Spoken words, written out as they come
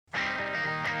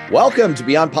Welcome to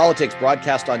Beyond Politics,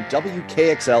 broadcast on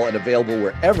WKXL and available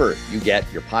wherever you get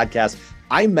your podcast.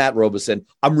 I'm Matt Robeson.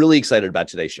 I'm really excited about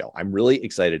today's show. I'm really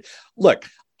excited. Look,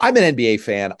 I'm an NBA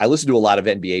fan. I listen to a lot of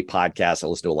NBA podcasts. I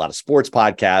listen to a lot of sports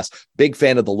podcasts. Big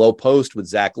fan of The Low Post with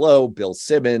Zach Lowe, Bill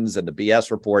Simmons, and the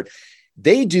BS Report.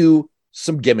 They do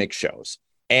some gimmick shows.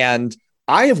 And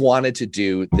I have wanted to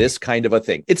do this kind of a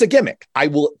thing. It's a gimmick. I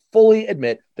will fully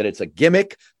admit that it's a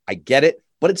gimmick. I get it,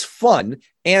 but it's fun.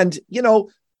 And, you know,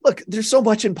 look, there's so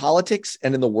much in politics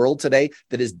and in the world today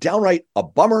that is downright a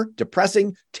bummer,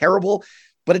 depressing, terrible,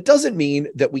 but it doesn't mean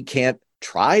that we can't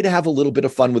try to have a little bit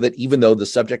of fun with it, even though the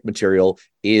subject material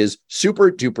is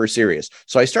super duper serious.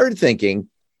 So I started thinking,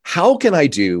 how can I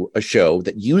do a show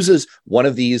that uses one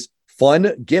of these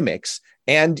fun gimmicks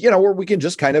and, you know, where we can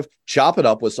just kind of chop it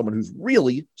up with someone who's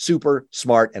really super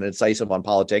smart and incisive on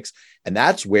politics. And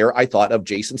that's where I thought of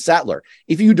Jason Sattler.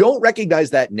 If you don't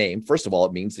recognize that name, first of all,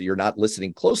 it means that you're not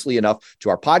listening closely enough to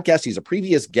our podcast. He's a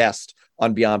previous guest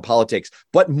on Beyond Politics,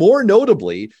 but more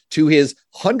notably to his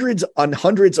hundreds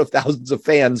of thousands of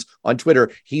fans on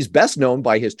Twitter, he's best known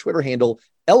by his Twitter handle,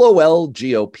 LOL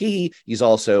GOP. He's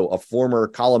also a former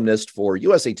columnist for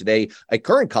USA Today, a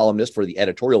current columnist for the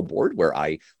editorial board, where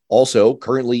I also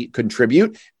currently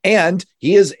contribute. And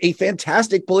he is a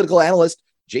fantastic political analyst.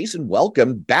 Jason,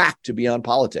 welcome back to Beyond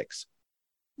Politics.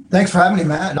 Thanks for having me,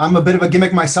 Matt. I'm a bit of a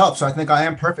gimmick myself, so I think I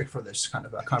am perfect for this kind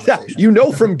of a conversation. Yeah, you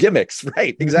know from gimmicks,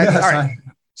 right? Exactly. Yes, all right.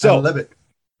 I live it.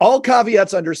 All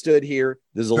caveats understood here.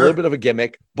 There's a little bit of a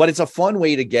gimmick, but it's a fun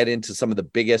way to get into some of the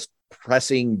biggest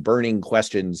pressing, burning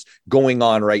questions going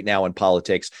on right now in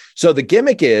politics. So the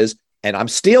gimmick is, and I'm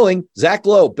stealing Zach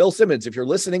Lowe, Bill Simmons. If you're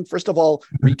listening, first of all,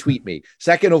 retweet me.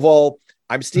 Second of all,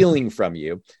 I'm stealing from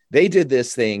you. They did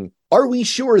this thing. Are we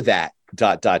sure that ...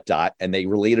 And they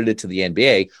related it to the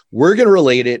NBA. We're going to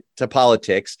relate it to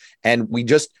politics. And we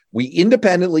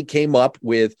independently came up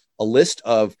with a list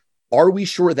of are we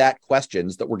sure that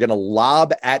questions that we're going to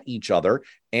lob at each other.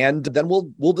 And then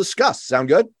we'll discuss. Sound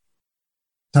good?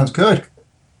 Sounds good.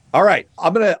 All right.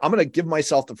 I'm going to give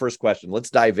myself the first question. Let's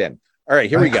dive in. All right,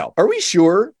 here we go. Are we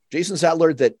sure, Jason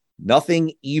Sattler, that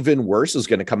nothing even worse is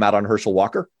going to come out on Herschel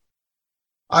Walker?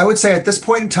 I would say at this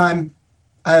point in time,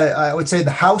 I would say the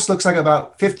House looks like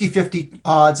about 50-50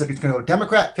 odds that it's going to go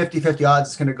Democrat, 50-50 odds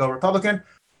it's going to go Republican.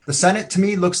 The Senate, to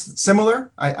me, looks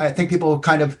similar. I think people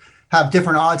kind of have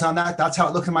different odds on that. That's how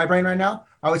it looks in my brain right now.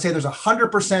 I would say there's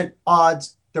 100%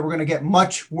 odds that we're going to get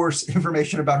much worse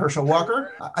information about Herschel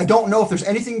Walker. I don't know if there's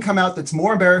anything come out that's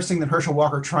more embarrassing than Herschel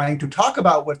Walker trying to talk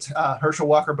about what Herschel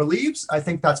Walker believes. I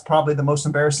think that's probably the most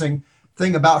embarrassing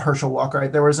thing about Herschel Walker.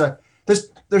 There's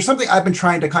something I've been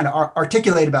trying to kind of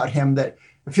articulate about him that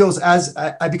feels as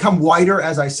I become whiter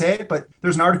as I say it, but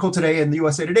there's an article today in the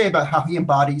USA Today about how he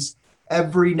embodies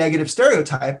every negative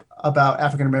stereotype about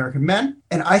African-American men.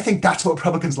 And I think that's what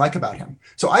Republicans like about him.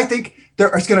 So I think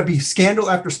there is going to be scandal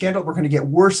after scandal. We're going to get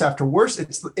worse after worse.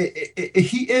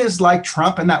 He is like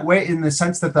Trump in that way, in the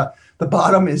sense that the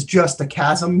bottom is just a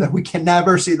chasm that we can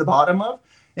never see the bottom of.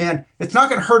 And it's not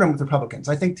going to hurt him with Republicans.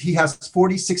 I think he has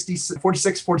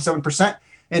 47%.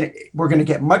 And we're going to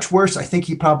get much worse. I think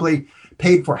he probably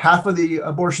paid for half of the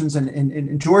abortions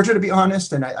in Georgia, to be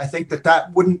honest. And I think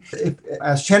that wouldn't,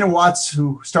 as Shannon Watts,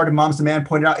 who started Moms Demand,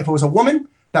 pointed out, if it was a woman,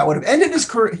 that would have ended his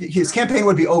career. His campaign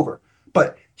would be over.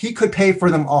 But he could pay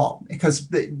for them all, because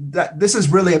this is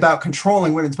really about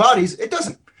controlling women's bodies.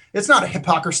 It's not a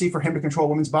hypocrisy for him to control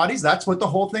women's bodies. That's what the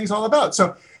whole thing's all about.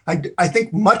 So I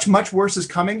think much, much worse is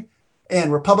coming,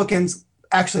 and Republicans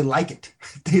actually like it.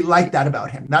 They like that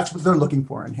about him. That's what they're looking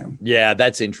for in him. Yeah,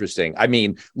 that's interesting. I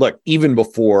mean, look, even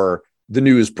before the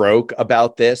news broke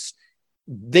about this,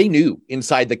 they knew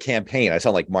inside the campaign. I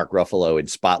sound like Mark Ruffalo in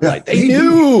Spotlight. Yeah, they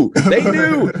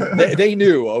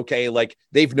knew. Okay. Like,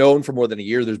 they've known for more than a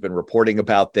year. There's been reporting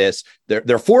about this. There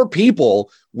are four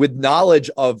people with knowledge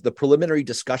of the preliminary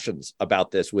discussions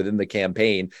about this within the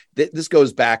campaign. This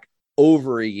goes back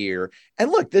over a year.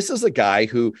 And look, this is a guy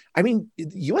who, I mean,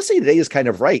 USA Today is kind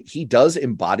of right. He does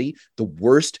embody the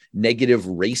worst negative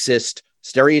racist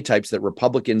stereotypes that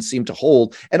Republicans seem to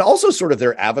hold, and also sort of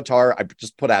their avatar. I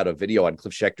just put out a video on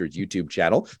Cliff Schecter's YouTube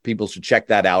channel. People should check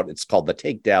that out. It's called The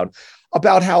Takedown,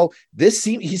 about how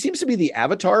he seems to be the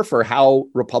avatar for how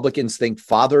Republicans think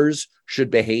fathers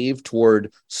should behave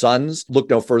toward sons. Look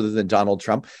no further than Donald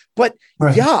Trump. But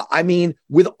right. Yeah, I mean,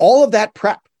 with all of that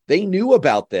prep, they knew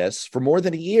about this for more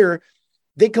than a year.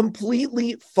 They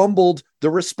completely fumbled the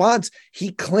response.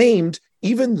 He claimed,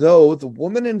 even though the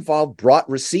woman involved brought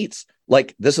receipts,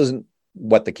 like, this isn't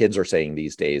what the kids are saying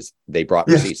these days. They brought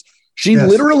receipts. She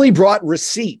literally brought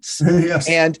receipts. Yes.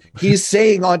 And he's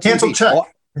saying on TV,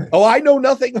 Oh, I know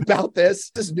nothing about this.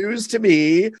 This is news to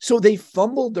me. So they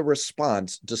fumbled the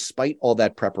response despite all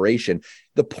that preparation.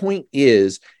 The point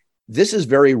is, this is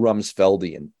very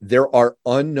Rumsfeldian. There are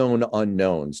unknown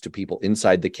unknowns to people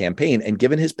inside the campaign. And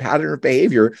given his pattern of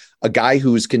behavior, a guy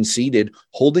who's conceded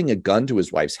holding a gun to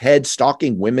his wife's head,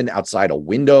 stalking women outside a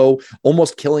window,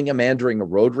 almost killing a man during a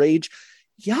road rage.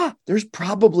 Yeah, there's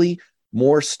probably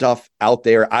more stuff out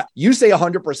there. You say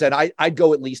 100%. I'd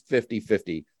go at least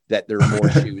 50-50 that there are more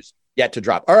shoes yet to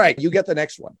drop. All right, you get the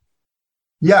next one.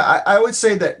 Yeah, I would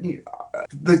say that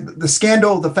the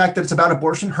scandal, the fact that it's about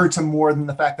abortion hurts him more than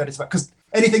the fact that it's about, because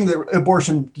anything that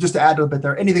abortion, just to add a little bit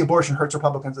there, anything abortion hurts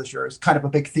Republicans this year is kind of a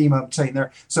big theme I'm saying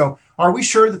there. So are we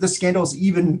sure that this scandal is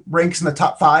even ranks in the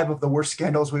top 5 of the worst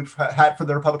scandals we've had for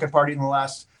the Republican Party in the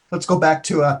last, let's go back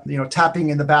to, tapping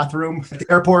in the bathroom at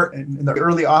the airport in the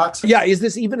early aughts. Yeah, is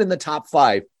this even in the top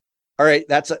 5? All right,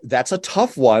 that's a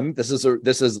tough one. This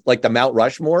is like the Mount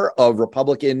Rushmore of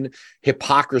Republican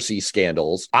hypocrisy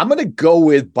scandals. I'm going to go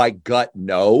with by gut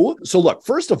no. So look,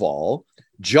 first of all,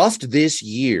 just this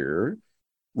year,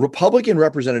 Republican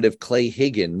Representative Clay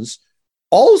Higgins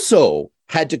also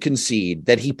had to concede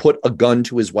that he put a gun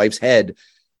to his wife's head,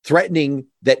 threatening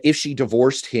that if she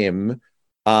divorced him,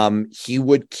 he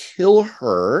would kill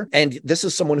her. And this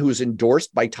is someone who is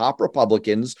endorsed by top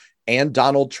Republicans and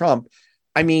Donald Trump.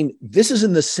 I mean, this is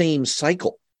in the same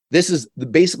cycle. This is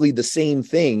basically the same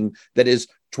thing that is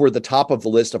toward the top of the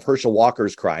list of Herschel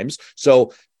Walker's crimes.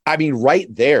 So, I mean, right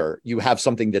there, you have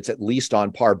something that's at least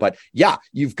on par. But yeah,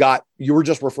 you were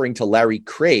just referring to Larry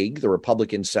Craig, the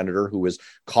Republican senator who was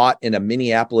caught in a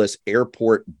Minneapolis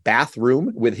airport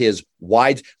bathroom with his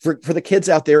for the kids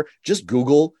out there, just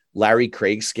Google Larry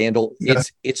Craig scandal. Yeah.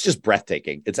 It's just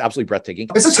breathtaking. It's absolutely breathtaking.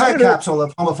 It's a time capsule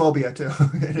of homophobia too.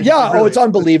 Yeah. Really. Oh, it's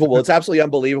unbelievable. It's absolutely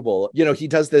unbelievable. He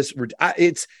does this.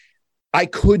 I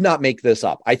could not make this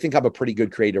up. I think I'm a pretty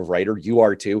good creative writer. You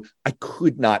are too. I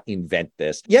could not invent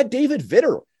this. Yeah. David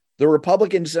Vitter, the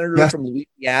Republican senator from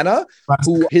Louisiana,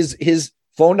 who his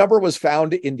phone number was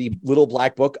found in the little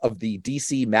black book of the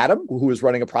DC madam who was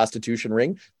running a prostitution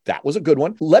ring. That was a good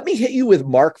one. Let me hit you with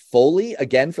Mark Foley.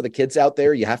 Again, for the kids out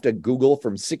there, you have to Google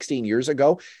from 16 years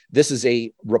ago. This is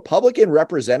a Republican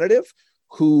representative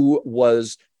who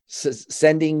was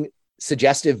sending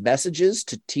suggestive messages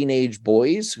to teenage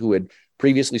boys who had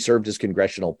previously served as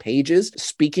congressional pages.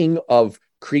 Speaking of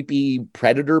creepy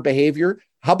predator behavior,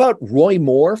 how about Roy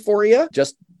Moore for you?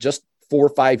 Just 4 or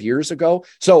 5 years ago.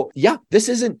 So yeah, this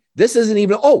isn't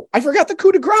even, I forgot the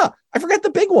coup de grace. I forgot the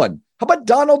big one. How about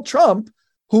Donald Trump,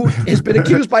 who has been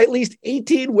accused by at least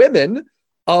 18 women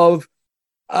of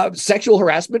sexual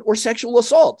harassment or sexual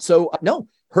assault? So no,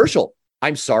 Herschel,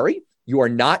 I'm sorry. You are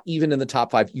not even in the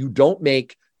top 5. You don't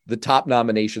make the top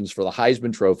nominations for the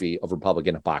Heisman Trophy of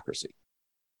Republican hypocrisy.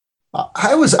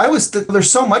 There's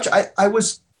so much.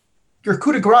 Your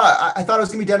coup de grace, I thought it was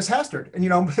going to be Dennis Hastert, and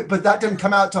but that didn't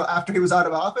come out till after he was out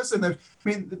of office. And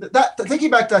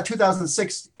thinking back to that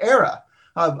 2006 era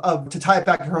of to tie it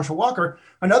back to Herschel Walker,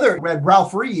 another read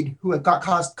Ralph Reed, who had got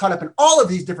caught up in all of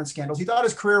these different scandals. He thought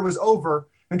his career was over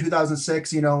in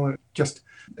 2006. Just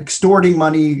extorting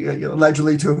money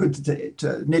allegedly to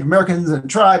Native Americans and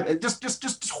tribe,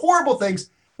 just horrible things.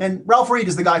 And Ralph Reed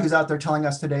is the guy who's out there telling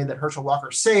us today that Herschel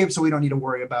Walker's saved, so we don't need to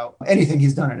worry about anything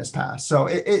he's done in his past. So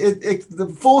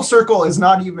the full circle is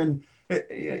not even,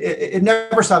 it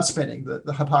never stops spinning,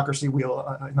 the hypocrisy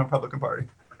wheel in the Republican Party.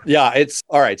 Yeah, it's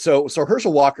all right. So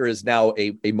Herschel Walker is now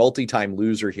a multi-time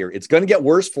loser here. It's going to get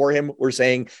worse for him, we're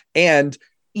saying. And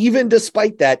even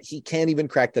despite that, he can't even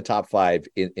crack the top 5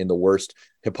 in the worst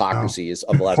hypocrisies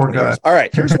of the last 20 years. All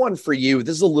right, here's one for you.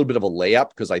 This is a little bit of a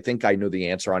layup because I think I know the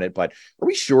answer on it, but are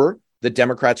we sure that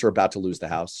Democrats are about to lose the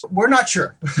House? We're not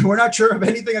sure. We're not sure of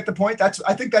anything at the point. I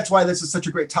think that's why this is such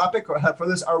a great topic for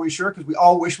this. Are we sure? Because we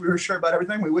all wish we were sure about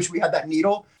everything. We wish we had that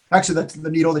needle. Actually, that's the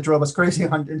needle that drove us crazy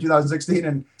in 2016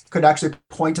 and could actually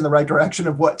point in the right direction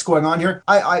of what's going on here.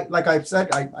 Like I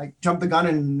said, I jumped the gun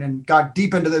and got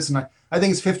deep into this, and I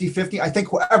think it's 50-50. I think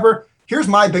here's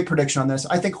my big prediction on this.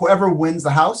 I think whoever wins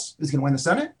the House is going to win the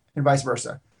Senate and vice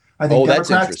versa. I think Democrats,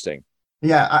 that's interesting.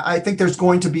 Yeah, I think there's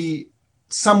going to be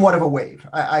somewhat of a wave.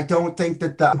 I don't think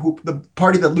that the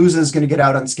party that loses is going to get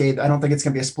out unscathed. I don't think it's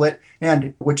going to be a split,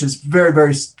 and which is very,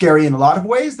 very scary in a lot of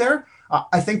ways there.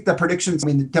 I think the predictions,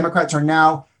 the Democrats are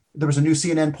now, there was a new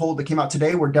CNN poll that came out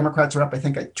today where Democrats are up, I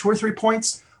think, at 2 or 3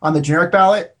 points on the generic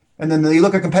ballot. And then they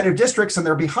look at competitive districts and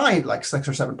they're behind like 6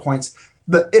 or 7 points.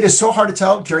 But it is so hard to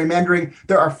tell. Gerrymandering,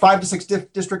 there are 5 to 6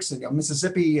 districts in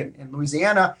Mississippi and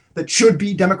Louisiana that should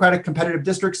be Democratic competitive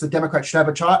districts. The Democrats should have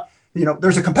a shot.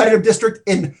 there's a competitive district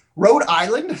in Rhode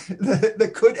Island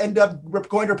that could end up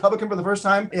going to Republican for the first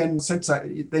time since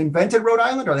they invented Rhode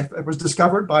Island, or it was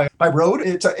discovered by Rhode.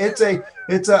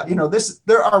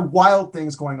 There are wild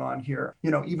things going on here.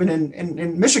 Even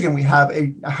in Michigan, we have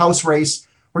a House race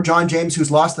where John James,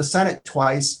 who's lost the Senate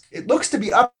twice, it looks to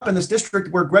be up in this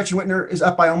district where Gretchen Whitmer is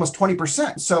up by almost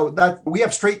 20%. So that we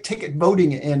have straight ticket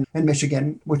voting in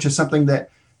Michigan, which is something that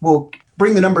will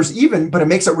bring the numbers even, but it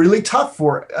makes it really tough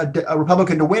for a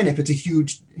Republican to win if it's a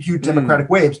huge Democratic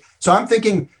wave. So I'm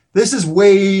thinking this is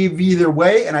wave either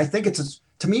way. And I think it's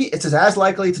as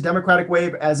likely it's a Democratic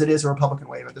wave as it is a Republican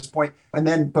wave at this point.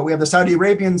 But we have the Saudi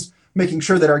Arabians making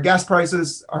sure that our gas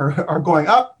prices are going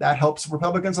up. That helps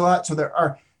Republicans a lot. So there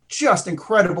are just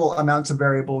incredible amounts of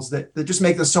variables that just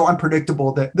make this so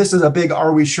unpredictable that this is a big,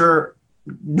 are we sure?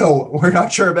 No, we're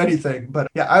not sure of anything. But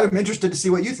yeah, I'm interested to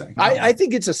see what you think. I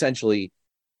think it's essentially,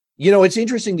 it's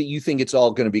interesting that you think it's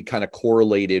all going to be kind of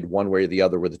correlated one way or the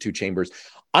other with the two chambers.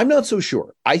 I'm not so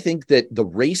sure. I think that the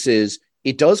races,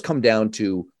 it does come down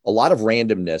to a lot of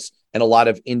randomness and a lot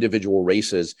of individual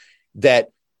races that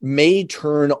may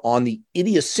turn on the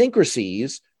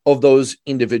idiosyncrasies of those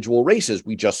individual races.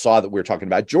 We just saw that we were talking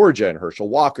about Georgia and Herschel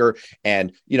Walker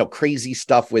and, crazy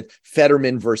stuff with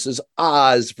Fetterman versus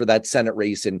Oz for that Senate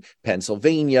race in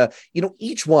Pennsylvania.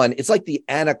 Each one, it's like the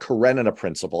Anna Karenina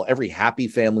principle. Every happy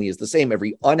family is the same.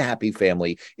 Every unhappy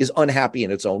family is unhappy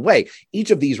in its own way. Each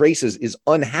of these races is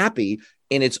unhappy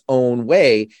in its own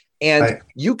way. And right.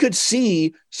 You could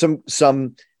see some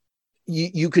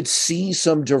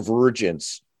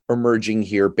divergence emerging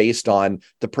here based on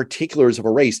the particulars of a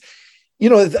race.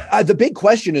 The big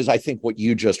question is, I think what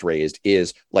you just raised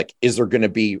is is there going to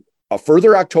be a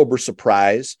further October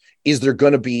surprise? Is there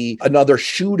going to be another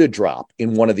shoe to drop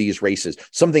in one of these races?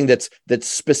 Something that's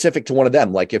specific to one of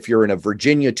them. Like if you're in a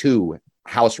Virginia 2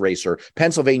 House race or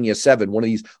Pennsylvania 7, one of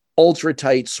these ultra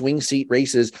tight swing seat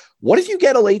races. What if you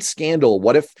get a late scandal?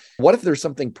 What if there's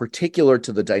something particular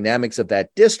to the dynamics of that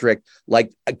district,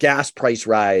 like a gas price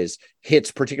rise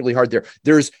hits particularly hard there?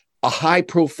 There's a high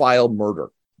profile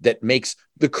murder that makes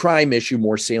the crime issue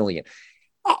more salient.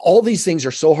 All these things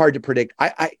are so hard to predict.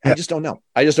 I just don't know.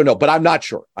 But I'm not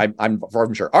sure. I'm far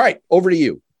from sure. All right, over to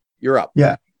you. You're up.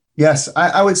 Yeah. Yes.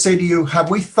 I would say to you, have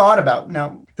we thought about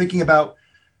now thinking about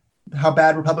how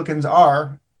bad Republicans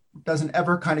are doesn't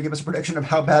ever kind of give us a prediction of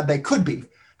how bad they could be.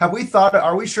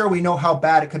 Are we sure we know how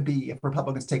bad it could be if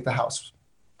Republicans take the House?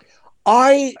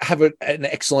 I have an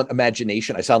excellent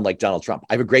imagination. I sound like Donald Trump.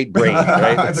 I have a great brain,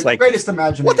 right? It's like greatest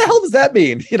imagination. What the hell does that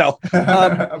mean?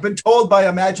 I've been told by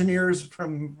Imagineers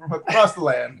from across the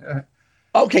land.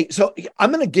 Okay, so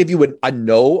I'm going to give you a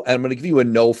no, and I'm going to give you a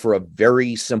no for a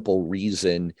very simple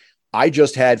reason. I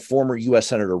just had former U.S.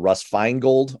 Senator Russ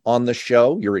Feingold on the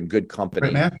show. You're in good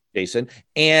company, Jason.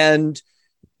 And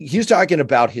he's talking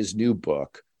about his new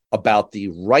book about the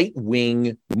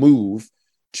right-wing move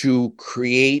to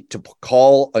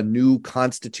call a new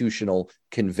constitutional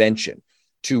convention,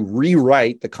 to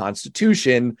rewrite the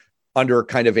Constitution under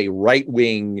kind of a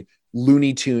right-wing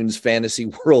Looney Tunes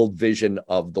fantasy world vision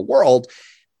of the world.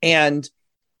 And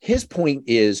his point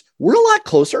is we're a lot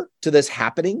closer to this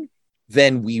happening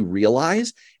than we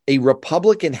realize. A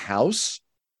Republican House.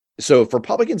 So if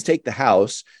Republicans take the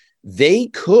House, they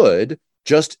could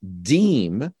just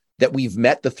deem that we've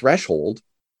met the threshold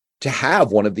to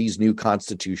have one of these new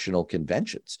constitutional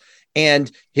conventions. And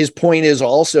his point is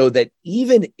also that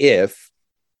even if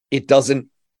it doesn't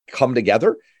come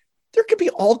together, there could be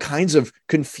all kinds of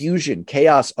confusion,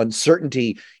 chaos,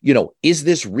 uncertainty. Is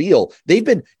this real?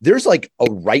 There's like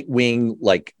a right-wing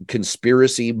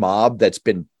conspiracy mob that's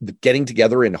been getting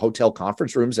together in hotel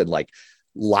conference rooms and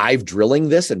live drilling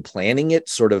this and planning it.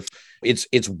 Sort of,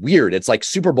 it's weird. It's like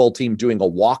Super Bowl team doing a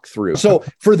walkthrough. So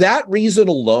for that reason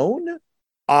alone,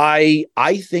 I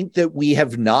think that we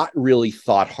have not really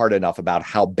thought hard enough about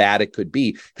how bad it could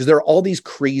be, because there are all these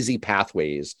crazy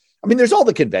pathways. I mean, there's all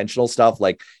the conventional stuff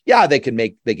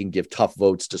they can give tough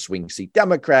votes to swing seat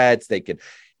Democrats. They could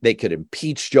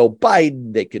impeach Joe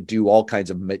Biden. They could do all kinds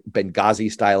of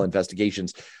Benghazi style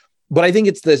investigations. But I think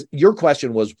it's this, your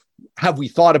question was, have we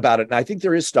thought about it? And I think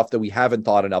there is stuff that we haven't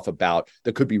thought enough about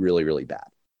that could be really, really bad.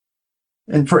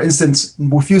 And for instance,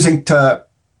 refusing to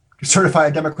certify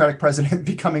a Democratic president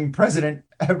becoming president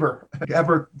ever.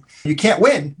 You can't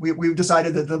win. We've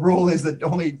decided that the rule is that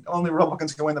only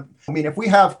Republicans can win. If we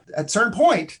have, at a certain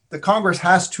point, the Congress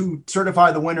has to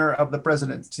certify the winner of the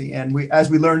presidency. And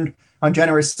as we learned on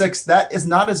January 6th, that is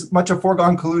not as much a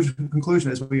foregone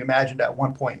conclusion as we imagined at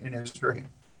one point in history.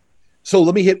 So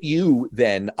let me hit you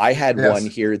then. I had one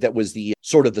here that was the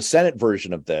sort of the Senate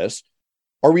version of this.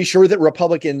 Are we sure that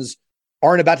Republicans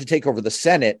aren't about to take over the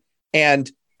Senate. And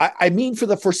I mean, for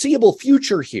the foreseeable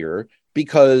future here,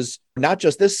 because not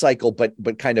just this cycle,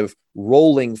 but kind of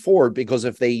rolling forward, because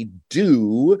if they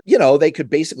do, they could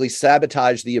basically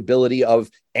sabotage the ability of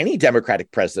any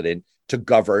Democratic president to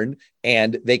govern,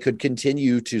 and they could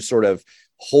continue to sort of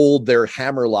hold their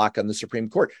hammerlock on the Supreme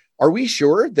Court. Are we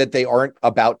sure that they aren't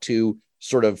about to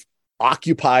sort of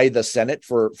occupy the Senate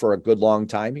for a good long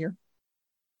time here?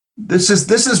 This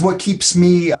is what keeps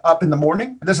me up in the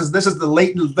morning. This is the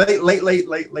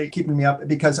late keeping me up,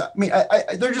 because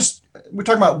we're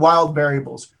talking about wild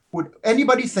variables. Would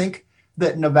anybody think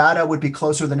that Nevada would be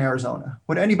closer than Arizona?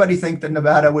 Would anybody think that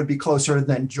Nevada would be closer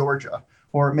than Georgia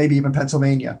or maybe even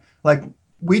Pennsylvania? Like,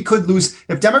 we could lose,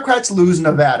 if Democrats lose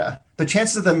Nevada, the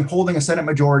chances of them holding a Senate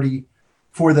majority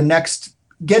for the next,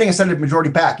 getting a Senate majority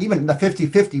back, even the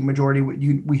 50-50 majority,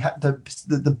 we have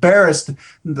the barest,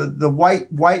 the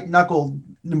white knuckle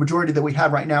majority that we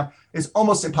have right now is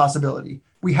almost impossibility.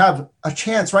 We have a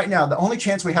chance right now, the only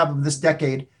chance we have of this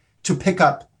decade, to pick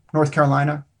up North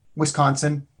Carolina,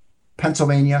 Wisconsin,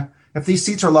 Pennsylvania. If these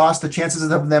seats are lost, the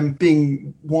chances of them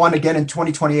being won again in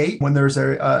 2028, when there's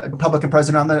a Republican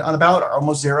president on the ballot, are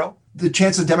almost zero. The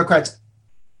chance of Democrats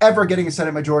ever getting a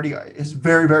Senate majority is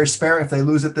very, very spare if they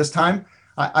lose it this time.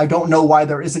 I don't know why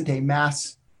there isn't a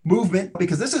mass movement,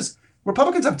 because this is,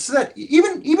 Republicans have said,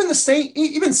 even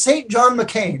St. John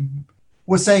McCain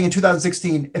was saying in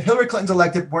 2016, if Hillary Clinton's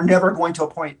elected, we're never going to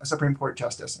appoint a Supreme Court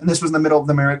justice. And this was in the middle of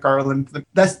the Merrick Garland.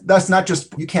 That's not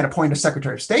just, you can't appoint a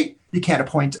Secretary of State, you can't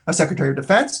appoint a Secretary of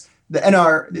Defense. The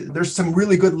NR, there's some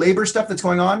really good labor stuff that's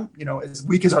going on, as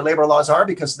weak as our labor laws are,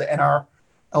 because the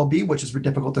NRLB, which is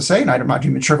difficult to say, and I'm not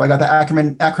even sure if I got the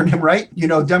acronym right.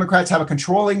 Democrats have a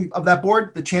controlling of that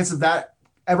board. The chance of that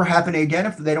ever happening again,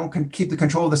 if they don't keep the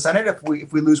control of the Senate, if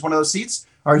we lose one of those seats,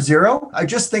 are zero. I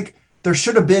just think there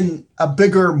should have been a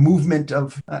bigger movement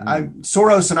of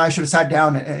Soros and I should have sat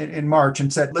down in March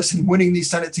and said, listen, winning these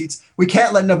Senate seats, we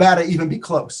can't let Nevada even be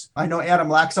close. I know Adam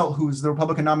Laxalt, who's the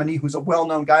Republican nominee, who's a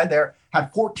well-known guy there,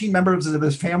 had 14 members of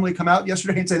his family come out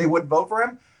yesterday and say they wouldn't vote for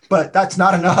him. But that's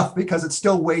not enough, because it's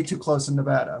still way too close in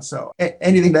Nevada. So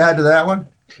anything to add to that one?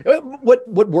 What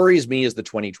worries me is the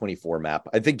 2024 map.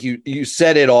 I think you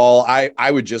said it all. I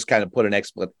would just kind of put an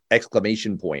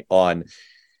exclamation point on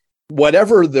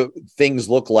whatever the things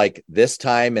look like this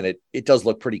time, and it does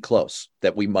look pretty close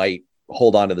that we might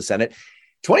hold on to the Senate.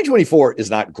 2024 is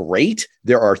not great.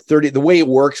 There are 30, the way it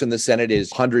works in the Senate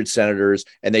is 100 senators,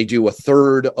 and they do a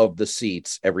third of the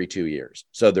seats every 2 years.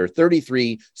 So there are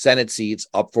 33 Senate seats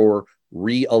up for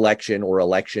re-election or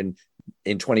election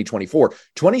in 2024.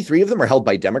 23 of them are held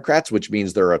by Democrats, which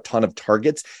means there are a ton of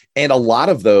targets. And a lot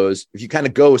of those, if you kind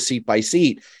of go seat by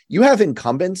seat, you have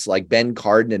incumbents like Ben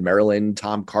Cardin in Maryland,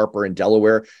 Tom Carper in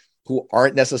Delaware, who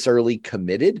aren't necessarily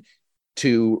committed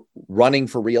to running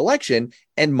for re-election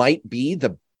and might be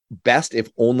the best, if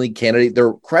only, candidate.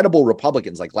 They're credible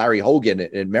Republicans like Larry Hogan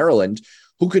in Maryland,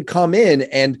 who could come in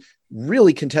and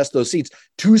really contest those seats,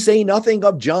 to say nothing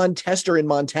of John Tester in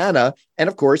Montana and,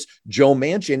 of course, Joe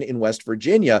Manchin in West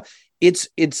Virginia. It's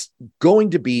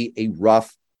going to be a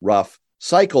rough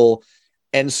cycle.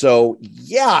 And so,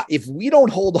 yeah, if we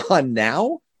don't hold on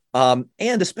now,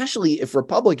 and especially if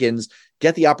Republicans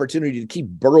get the opportunity to keep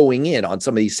burrowing in on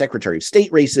some of these Secretary of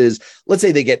State races, let's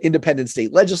say they get independent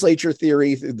state legislature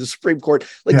theory through the Supreme Court,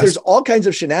 There's all kinds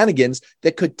of shenanigans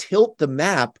that could tilt the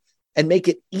map and make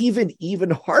it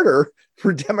even harder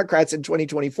for Democrats in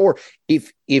 2024.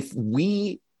 If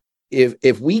we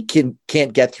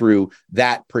can't get through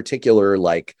that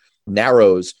particular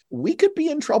narrows, we could be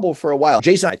in trouble for a while.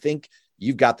 Jason, I think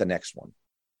you've got the next one.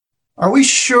 Are we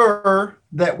sure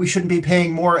that we shouldn't be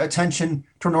paying more attention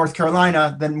to North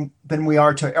Carolina than we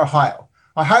are to Ohio?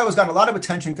 Ohio has gotten a lot of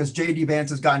attention because J.D.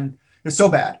 Vance is so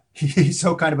bad. He's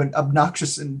so kind of an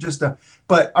obnoxious and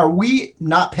but are we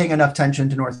not paying enough attention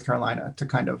to North Carolina to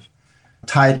kind of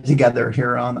tie it together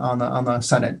here on the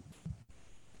Senate?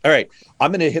 All right.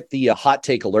 I'm going to hit the hot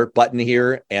take alert button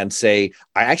here and say,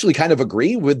 I actually kind of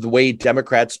agree with the way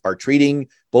Democrats are treating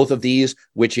both of these,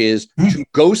 which is to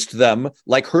ghost them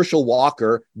like Herschel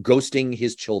Walker ghosting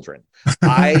his children.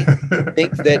 I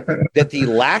think that the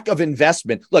lack of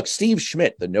investment, look, Steve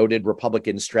Schmidt, the noted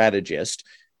Republican strategist,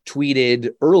 tweeted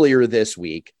earlier this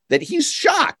week that he's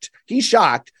shocked. He's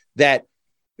shocked that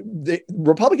the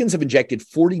Republicans have injected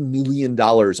 $40 million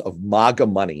of MAGA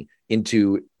money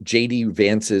into J.D.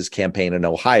 Vance's campaign in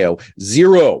Ohio,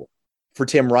 zero for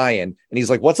Tim Ryan. And he's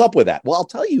like, what's up with that? Well, I'll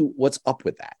tell you what's up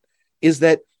with that is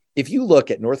that if you look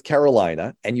at North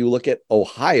Carolina and you look at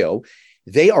Ohio,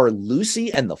 they are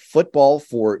Lucy and the football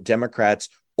for Democrats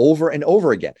over and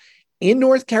over again. In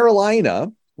North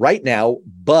Carolina, right now,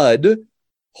 Bud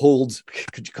holds,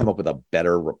 could you come up with a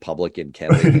better Republican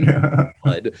candidate?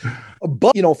 Bud?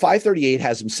 But, 538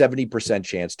 has him 70%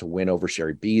 chance to win over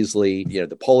Sherry Beasley.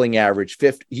 The polling average,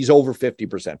 he's over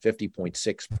 50%,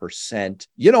 50.6%.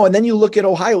 And then you look at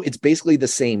Ohio, it's basically the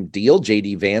same deal.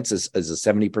 JD Vance is a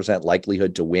 70%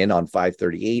 likelihood to win on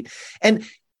 538. And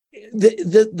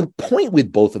the point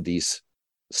with both of these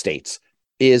states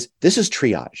is this is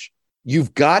triage.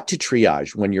 You've got to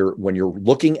triage when you're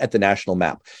looking at the national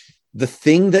map. The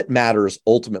thing that matters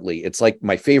ultimately, it's like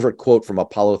my favorite quote from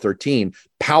Apollo 13,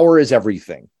 power is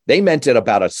everything. They meant it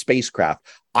about a spacecraft.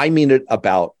 I mean it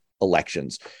about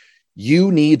elections.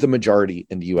 You need the majority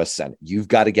in the US Senate. You've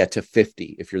got to get to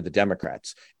 50 if you're the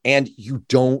Democrats, and you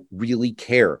don't really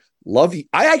care. I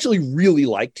actually really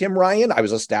liked Tim Ryan. I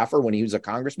was a staffer when he was a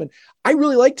congressman. I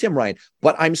really liked Tim Ryan,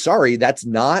 but I'm sorry, that's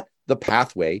not the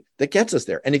pathway that gets us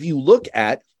there. And if you look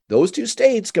at those two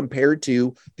states compared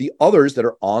to the others that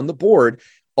are on the board,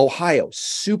 Ohio,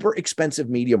 super expensive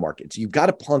media markets. You've got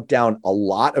to plunk down a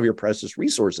lot of your precious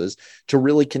resources to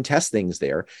really contest things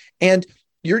there. And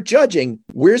you're judging,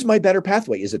 where's my better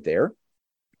pathway? Is it there?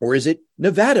 Or is it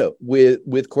Nevada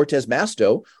with Cortez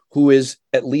Masto, who is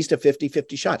at least a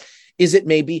 50-50 shot? Is it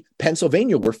maybe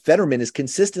Pennsylvania, where Fetterman is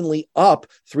consistently up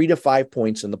 3 to 5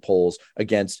 points in the polls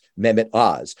against Mehmet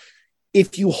Oz?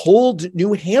 If you hold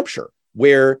New Hampshire,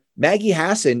 where Maggie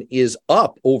Hassan is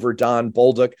up over Don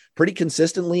Bolduc pretty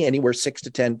consistently, anywhere 6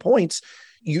 to 10 points,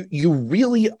 you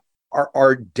really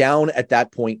are down at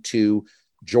that point to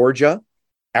Georgia,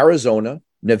 Arizona,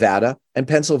 Nevada, and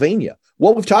Pennsylvania.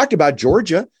 Well, we've talked about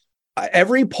Georgia.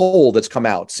 Every poll that's come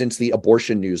out since the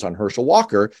abortion news on Herschel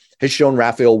Walker has shown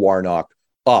Raphael Warnock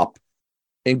up,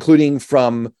 including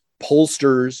from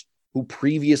pollsters who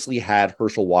previously had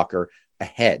Herschel Walker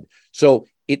ahead. So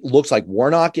it looks like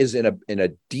Warnock is in a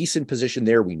decent position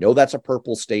there. We know that's a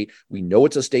purple state. We know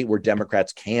it's a state where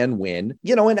Democrats can win.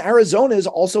 And Arizona is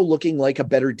also looking like a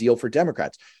better deal for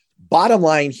Democrats. Bottom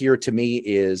line here to me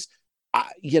is,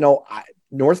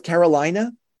 North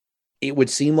Carolina, it would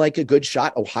seem like a good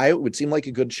shot. Ohio, it would seem like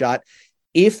a good shot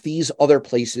if these other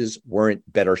places weren't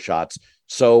better shots.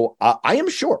 So I am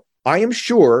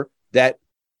sure that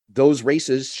those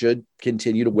races should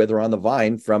continue to wither on the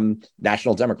vine from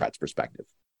National Democrats' perspective.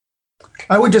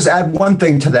 I would just add one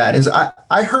thing to that is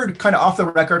I heard kind of off the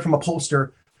record from a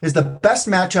pollster is the best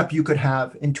matchup you could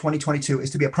have in 2022 is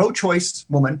to be a pro-choice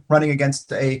woman running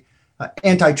against a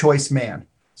anti-choice man.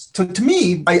 So to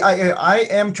me, I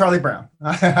am Charlie Brown.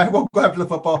 I won't go after the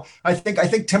football. I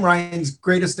think Tim Ryan's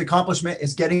greatest accomplishment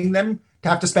is getting them to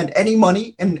have to spend any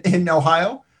money in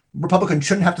Ohio. Republicans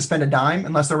shouldn't have to spend a dime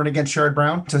unless they're running against Sherrod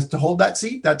Brown to hold that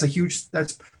seat.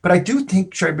 But I do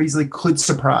think Sherrod Beasley could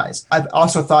surprise. I've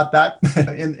also thought that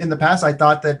in the past. I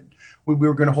thought that we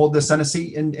were going to hold the Senate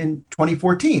seat in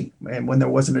 2014 and when there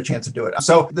wasn't a chance to do it.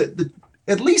 So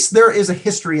at least there is a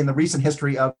history in the recent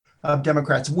history of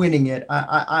Democrats winning it.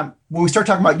 When we start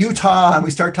talking about Utah and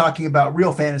we start talking about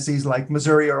real fantasies like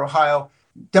Missouri or Ohio,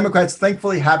 Democrats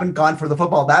thankfully haven't gone for the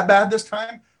football that bad this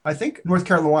time. I think North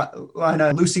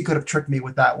Carolina, Lucy could have tricked me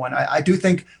with that one. I do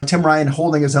think Tim Ryan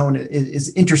holding his own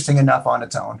is interesting enough on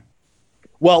its own.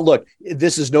 Well, look,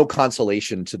 this is no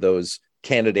consolation to those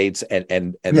candidates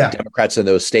and the Democrats in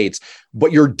those states,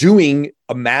 but you're doing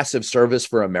a massive service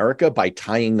for America by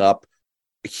tying up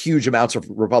huge amounts of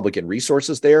Republican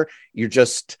resources there. You're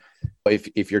just,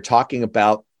 if you're talking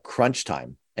about crunch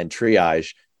time and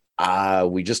triage,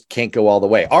 we just can't go all the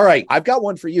way. All right, I've got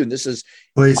one for you. And this is,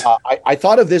 please. I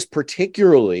thought of this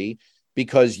particularly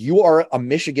because you are a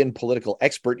Michigan political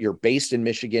expert. You're based in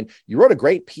Michigan. You wrote a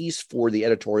great piece for the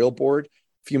editorial board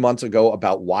a few months ago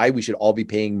about why we should all be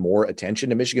paying more attention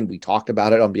to Michigan. We talked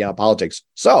about it on Beyond Politics.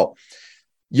 So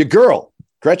your girl,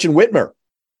 Gretchen Whitmer,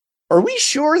 are we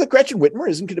sure that Gretchen Whitmer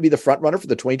isn't going to be the front runner for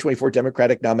the 2024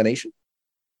 Democratic nomination?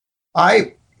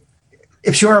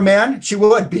 If she were a man, she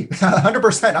would be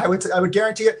 100%. I would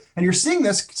guarantee it. And you're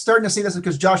starting to see this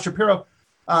because Josh Shapiro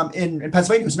in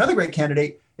Pennsylvania, who's another great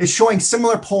candidate, is showing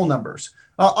similar poll numbers.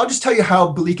 I'll just tell you how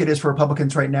bleak it is for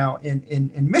Republicans right now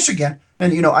in Michigan.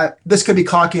 And this could be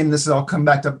cocky, and this will all come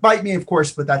back to bite me, of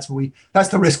course. But that's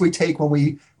the risk we take when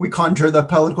we conjure the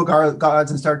political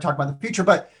gods and start talking about the future.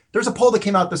 But there's a poll that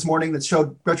came out this morning that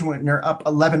showed Gretchen Whitmer up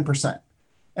 11%,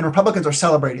 and Republicans are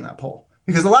celebrating that poll,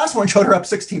 because the last one showed her up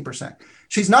 16%.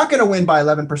 She's not going to win by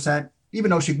 11%,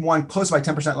 even though she won close by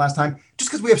 10% last time,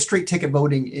 just because we have straight ticket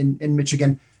voting in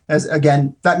Michigan. As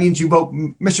again, that means you vote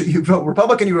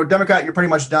Republican, you vote Democrat, you're pretty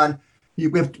much done.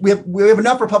 We have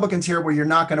enough Republicans here where you're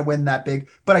not going to win that big.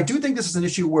 But I do think this is an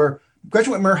issue where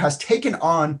Gretchen Whitmer has taken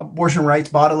on abortion rights,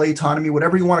 bodily autonomy,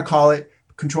 whatever you want to call it,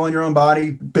 controlling your own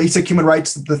body, basic human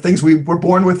rights, the things we were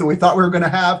born with that we thought we were going to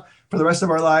have for the rest of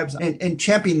our lives, and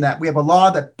championing that. We have a law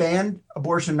that banned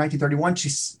abortion in 1931.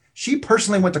 She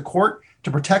personally went to court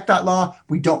to protect that law.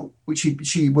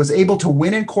 She was able to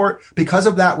win in court. Because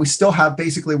of that, we still have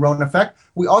basically Roe in effect.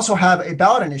 We also have a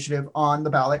ballot initiative on the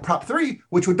ballot, Prop 3,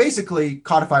 which would basically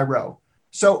codify Roe.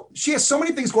 So she has so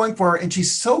many things going for her, and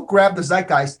she's so grabbed the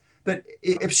zeitgeist that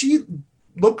if she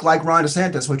looked like Ron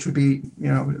DeSantis, which would be,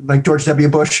 like George W.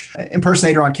 Bush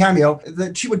impersonator on Cameo,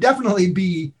 that she would definitely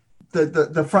be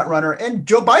the front runner, and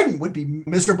Joe Biden would be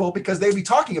miserable because they'd be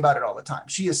talking about it all the time.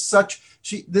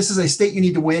 This is a state you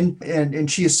need to win, and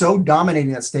she is so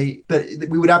dominating that state that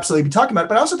we would absolutely be talking about it.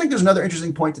 But I also think there's another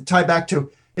interesting point to tie back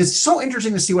to. It's so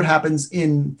interesting to see what happens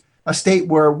in a state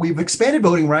where we've expanded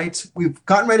voting rights, we've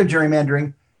gotten rid of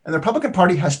gerrymandering, and the Republican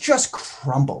Party has just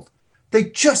crumbled.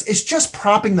 It's just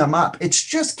propping them up. It's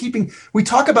just we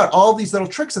talk about all these little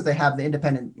tricks that they have, the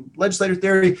independent legislative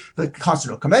theory, the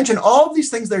Constitutional Convention, all of these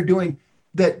things they're doing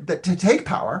that to take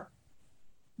power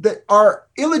that are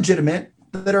illegitimate,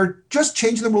 that are just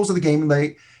changing the rules of the game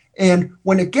late. And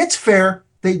when it gets fair,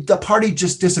 the party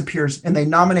just disappears and they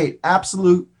nominate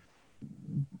absolute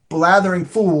blathering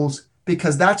fools,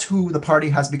 because that's who the party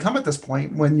has become at this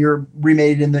point when you're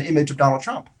remade in the image of Donald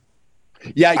Trump.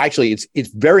 Yeah, actually, it's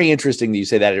very interesting that you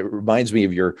say that. It reminds me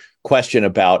of your question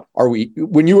about,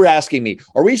 when you were asking me,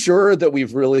 are we sure that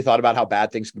we've really thought about how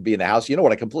bad things could be in the House? You know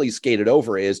what I completely skated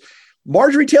over is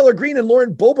Marjorie Taylor Greene and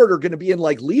Lauren Boebert are going to be in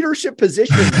like leadership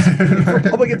positions if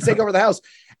Republicans take over the House.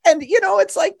 And,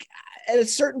 it's like at a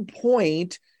certain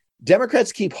point,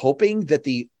 Democrats keep hoping that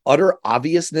the utter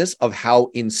obviousness of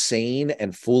how insane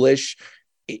and foolish,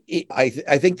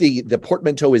 I think the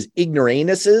portmanteau is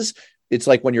ignoramuses. It's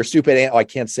like when you're stupid. I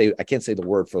can't say the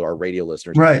word for our radio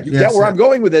listeners. Right. You get where I'm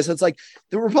going with this. It's like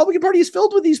the Republican Party is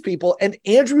filled with these people. And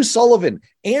Andrew Sullivan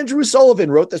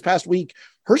wrote this past week,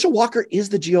 Herschel Walker is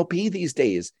the GOP these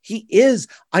days. He is.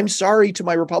 I'm sorry to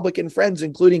my Republican friends,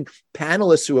 including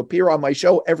panelists who appear on my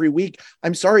show every week.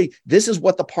 I'm sorry. This is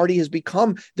what the party has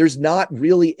become. There's not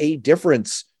really a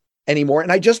difference anymore.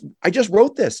 And I just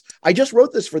wrote this. I just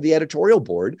wrote this for the editorial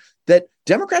board that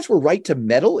Democrats were right to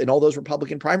meddle in all those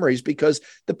Republican primaries, because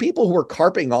the people who are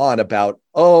carping on about,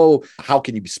 how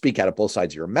can you speak out of both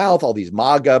sides of your mouth? All these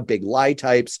MAGA big lie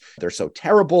types, they're so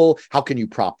terrible. How can you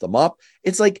prop them up?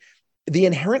 It's like the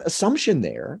inherent assumption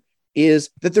there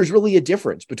is that there's really a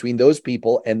difference between those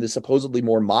people and the supposedly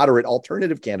more moderate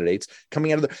alternative candidates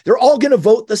coming out of they're all going to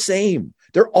vote the same.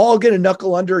 They're all going to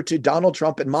knuckle under to Donald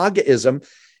Trump and MAGAism.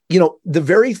 The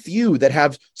very few that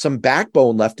have some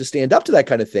backbone left to stand up to that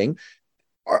kind of thing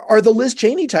are the Liz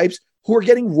Cheney types who are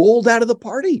getting rolled out of the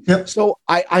party. Yep. So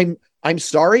I'm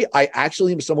sorry. I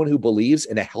actually am someone who believes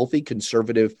in a healthy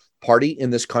conservative party in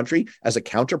this country. As a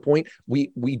counterpoint,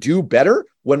 we do better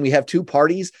when we have two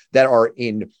parties that are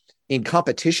in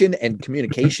competition and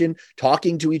communication,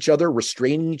 talking to each other,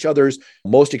 restraining each other's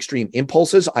most extreme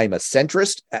impulses. I'm a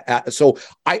centrist. So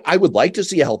I would like to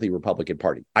see a healthy Republican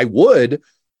Party. I would.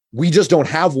 We just don't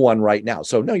have one right now.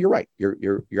 So no, you're right.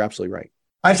 You're absolutely right.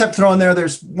 I just have to throw in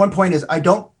there's one point is I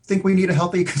don't think we need a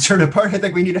healthy conservative party. I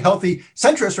think we need a healthy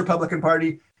centrist Republican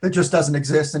Party that just doesn't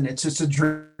exist. And it's just a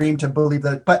dream to believe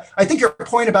that. But I think your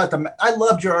point about I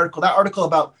loved your article, that article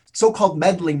about so-called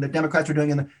meddling that Democrats are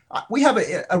doing. We have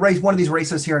a race, one of these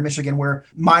races here in Michigan where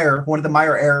one of the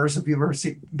Meyer heirs, if you've ever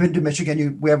been to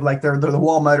Michigan, we have like they're the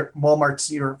Walmart's,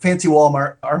 fancy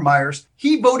Walmart are Myers.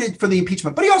 He voted for the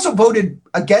impeachment, but he also voted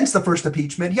against the first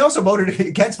impeachment. He also voted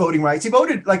against voting rights. He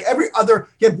voted like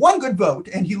he had one good vote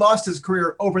and he lost his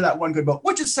career over that one good vote,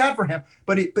 which is sad for him,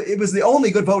 but it was the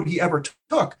only good vote he ever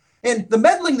took. And the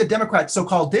meddling the Democrats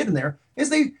so-called did in there is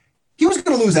he was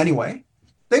going to lose anyway.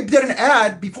 They did an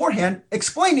ad beforehand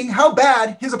explaining how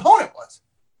bad his opponent was.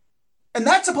 And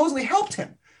that supposedly helped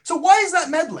him. So why is that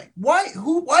meddling? Why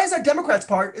is that Democrats'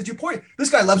 part? As you point, this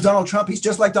guy loves Donald Trump. He's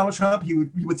just like Donald Trump. He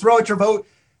would throw at your vote.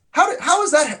 How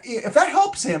is that? If that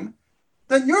helps him,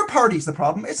 then your party's the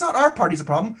problem. It's not our party's the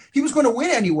problem. He was going to win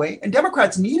anyway. And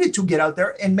Democrats needed to get out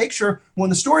there and make sure when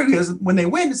the story is, when they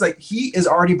win, it's like he is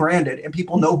already branded and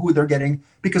people know who they're getting,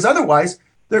 because otherwise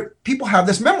people have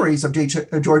this memories of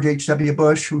George H.W.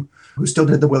 Bush, who still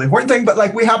did the Willie Horton thing. But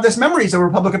like we have this memories of a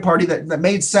Republican Party that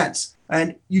made sense.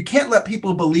 And you can't let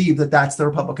people believe that that's the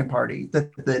Republican Party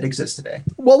that exists today.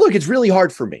 Well, look, it's really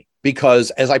hard for me because,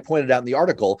 as I pointed out in the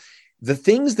article, the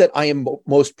things that I am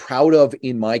most proud of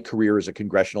in my career as a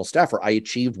congressional staffer, I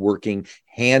achieved working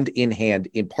hand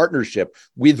in partnership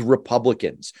with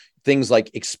Republicans, things like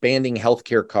expanding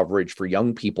healthcare coverage for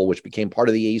young people, which became part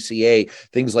of the ACA,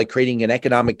 things like creating an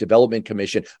economic development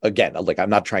commission. Again, like, I'm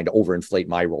not trying to overinflate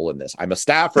my role in this. I'm a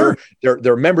staffer. Sure.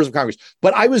 They're members of Congress,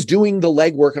 but I was doing the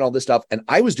legwork and all this stuff. And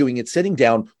I was doing it sitting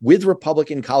down with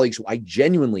Republican colleagues who I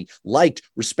genuinely liked,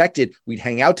 respected. We'd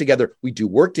hang out together. We'd do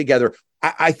work together.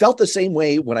 I felt the same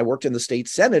way when I worked in the state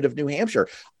Senate of New Hampshire.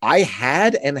 I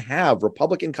had and have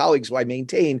Republican colleagues who I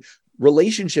maintain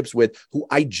relationships with, who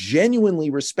I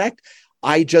genuinely respect.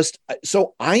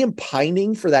 So I am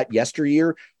pining for that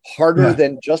yesteryear harder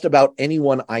than just about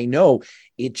anyone I know.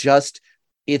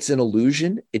 It's an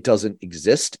illusion. It doesn't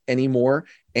exist anymore.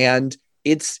 And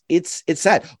it's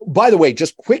sad. By the way,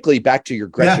 just quickly back to your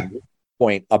Gretchen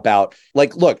point about,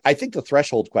 like, look, I think the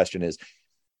threshold question is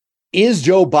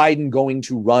Joe Biden going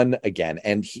to run again?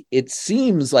 And it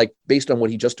seems like, based on what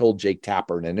he just told Jake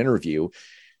Tapper in an interview,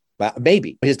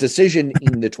 maybe his decision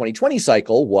in the 2020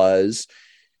 cycle was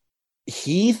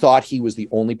he thought he was the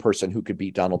only person who could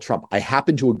beat Donald Trump. I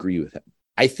happen to agree with him.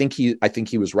 I think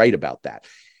he was right about that.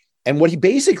 And what he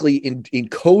basically in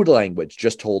code language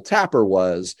just told Tapper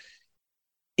was,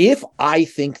 if I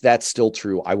think that's still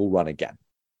true, I will run again.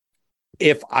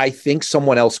 If I think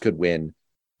someone else could win,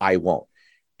 I won't.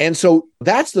 And so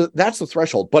that's the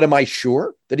threshold. But am I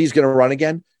sure that he's going to run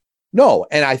again? No.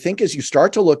 And I think as you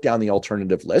start to look down the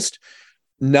alternative list,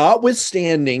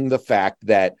 notwithstanding the fact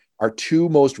that our two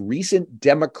most recent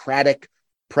Democratic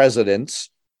presidents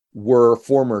were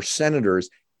former senators,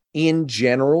 in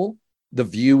general, the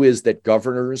view is that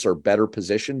governors are better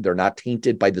positioned. They're not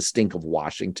tainted by the stink of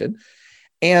Washington.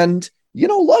 And,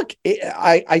 look,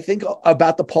 I think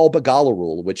about the Paul Begala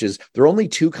rule, which is there are only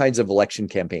two kinds of election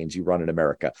campaigns you run in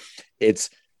America. It's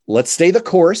let's stay the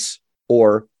course,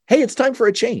 or hey, it's time for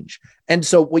a change. And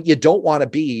so what you don't want to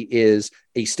be is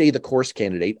a stay the course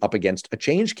candidate up against a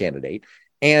change candidate.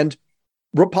 And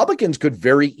Republicans could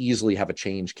very easily have a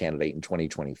change candidate in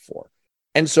 2024.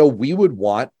 And so we would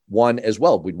want one as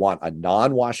well. We'd want a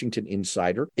non-Washington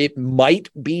insider. It might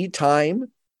be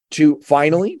time to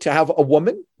finally to have a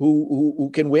woman who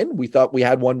can win. We thought we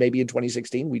had one maybe in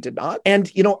 2016. We did not.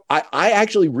 And, I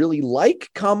actually really like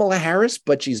Kamala Harris,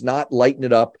 but she's not lighting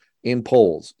it up in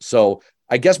polls. So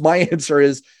I guess my answer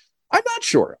is, I'm not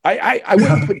sure. I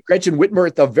wouldn't put Gretchen Whitmer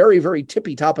at the very, very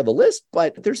tippy top of the list,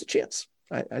 but there's a chance.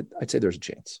 I'd say there's a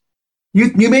chance.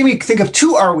 You made me think of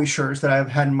two "are we sure's" that I've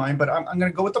had in mind, but I'm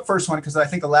going to go with the first one because I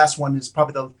think the last one is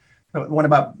probably the one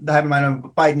about I have in mind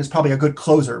of Biden is probably a good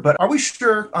closer. But are we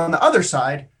sure on the other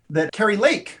side that Kari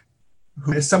Lake,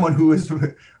 who is someone who is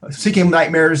seeking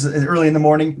nightmares early in the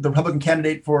morning, the Republican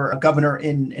candidate for governor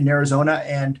in Arizona,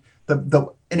 and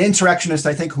an insurrectionist,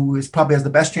 I think, who probably has the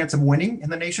best chance of winning in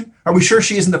the nation, are we sure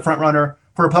she isn't the front runner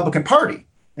for Republican Party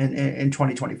in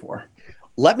 2024?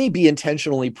 Let me be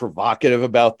intentionally provocative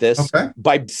about this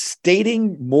by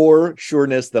stating more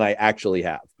sureness than I actually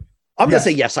have. I'm going to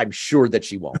say, yes, I'm sure that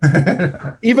she won't,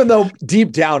 even though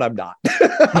deep down I'm not.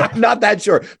 I'm not that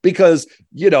sure because,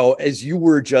 as you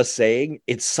were just saying,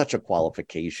 it's such a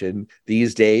qualification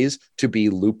these days to be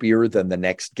loopier than the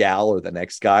next gal or the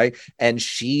next guy. And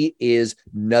she is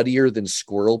nuttier than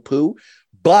squirrel poo.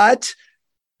 But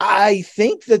I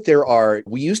think that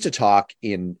we used to talk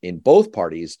in both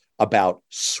parties about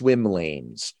swim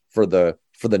lanes for the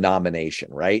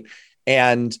nomination, right?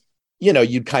 And,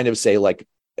 you'd kind of say, like,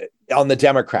 on the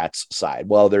Democrats' side,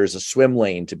 well, there's a swim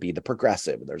lane to be the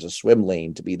progressive. There's a swim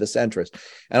lane to be the centrist.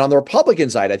 And on the Republican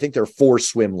side, I think there are 4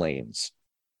 swim lanes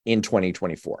in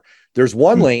 2024. There's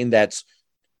one lane that's,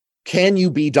 can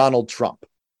you be Donald Trump?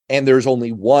 And there's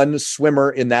only one swimmer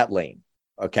in that lane.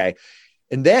 Okay.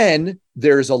 And then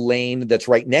there's a lane that's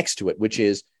right next to it, which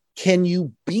is, can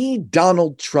you be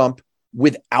Donald Trump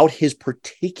without his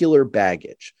particular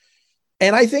baggage?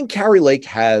 And I think Kari Lake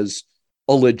has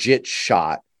a legit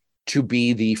shot to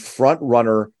be the front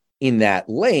runner in that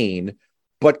lane,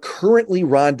 but currently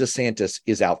Ron DeSantis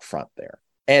is out front there.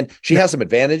 And she has some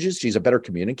advantages. She's a better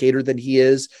communicator than he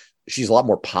is. She's a lot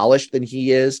more polished than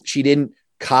he is. She didn't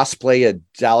cosplay a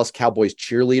Dallas Cowboys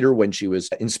cheerleader when she was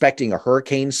inspecting a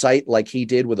hurricane site like he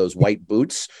did with those white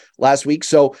boots last week.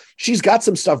 So she's got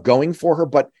some stuff going for her,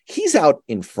 but he's out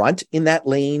in front in that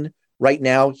lane right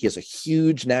now. He has a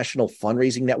huge national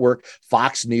fundraising network.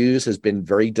 Fox News has been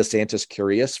very DeSantis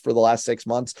curious for the last 6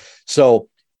 months. So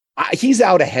he's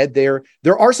out ahead there.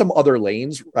 There are some other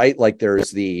lanes, right? Like there's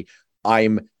the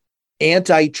I'm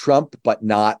anti-Trump, but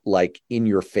not like in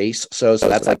your face. So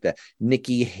that's like the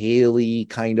Nikki Haley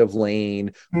kind of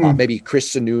lane, maybe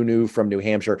Chris Sununu from New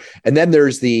Hampshire. And then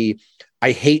there's the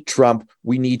I hate Trump.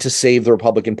 We need to save the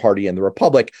Republican Party and the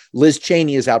Republic. Liz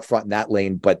Cheney is out front in that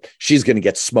lane, but she's going to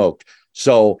get smoked.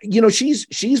 So,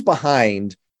 she's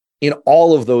behind in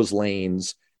all of those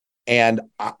lanes. And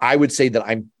I would say that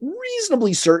I'm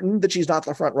reasonably certain that she's not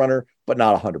the front runner, but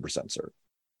not 100% certain.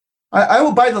 I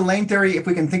will buy the lane theory if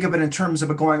we can think of it in terms of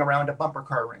it going around a bumper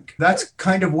car rink. That's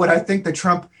kind of what I think that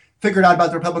Trump figured out about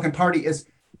the Republican Party is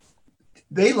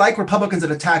they like Republicans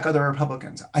that attack other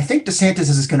Republicans. I think DeSantis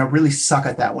is going to really suck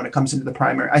at that when it comes into the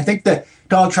primary. I think that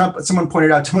Donald Trump, someone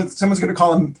pointed out, someone's going to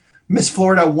call him Miss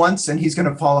Florida once and he's going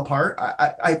to fall apart.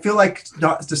 I feel like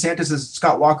DeSantis is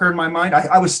Scott Walker in my mind.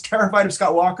 I was terrified of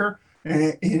Scott Walker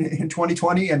in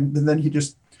 2020, and then he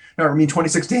just,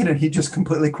 2016, and he just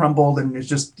completely crumbled, and it's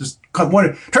just turned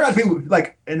out to be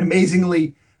like an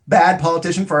amazingly bad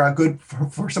politician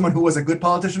for someone who was a good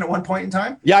politician at one point in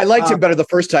time. Yeah, I liked him better the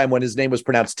first time when his name was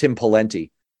pronounced Tim Pawlenty.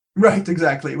 Right,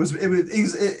 exactly.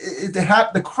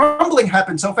 The crumbling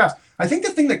happened so fast. I think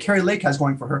the thing that Kari Lake has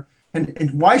going for her,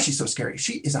 and why she's so scary,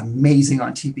 she is amazing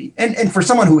on TV. And for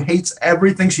someone who hates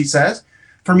everything she says,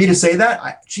 for me to say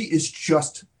that, she is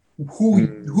just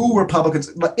who Republicans,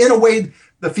 in a way,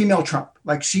 the female Trump.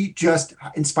 Like, she just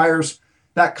inspires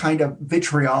that kind of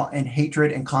vitriol and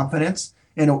hatred and confidence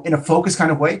in a focused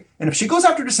kind of way. And if she goes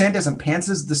after DeSantis and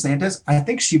pantses DeSantis, I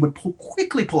think she would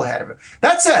quickly pull ahead of it.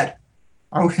 That said,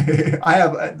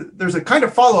 there's a kind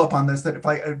of follow-up on this that if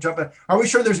I jump in, are we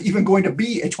sure there's even going to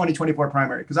be a 2024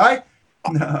 primary? Because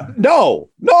No.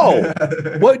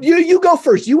 Well, you go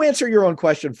first. You answer your own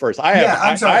question first. I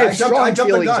have strong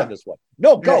feelings on this one.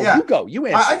 No, go. Yeah. You go. You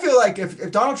answer. I feel like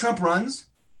if Donald Trump runs,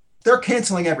 they're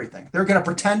canceling everything. They're going to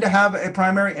pretend to have a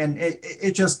primary, and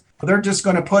they're just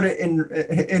going to put it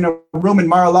in a room in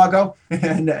Mar-a-Lago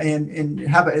and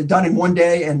have it done in one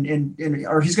day,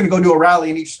 or he's going to go do a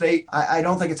rally in each state. I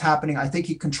don't think it's happening. I think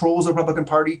he controls the Republican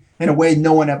Party in a way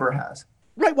no one ever has.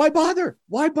 Right. Why bother?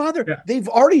 Yeah. They've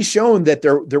already shown that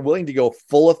they're willing to go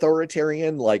full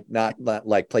authoritarian, like not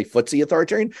like play footsie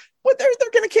authoritarian, but they're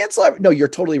going to cancel it. No, you're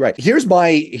totally right. Here's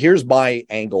my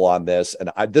angle on this.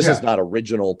 And this is not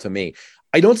original to me.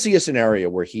 I don't see a scenario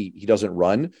where he doesn't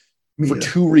run for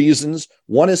two reasons.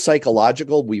 One is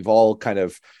psychological. We've all kind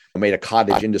of made a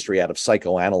cottage industry out of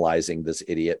psychoanalyzing this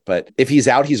idiot, but if he's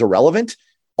out, he's irrelevant.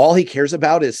 All he cares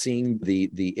about is seeing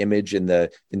the image in the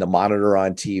monitor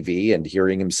on TV and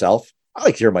hearing himself. I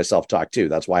like to hear myself talk too.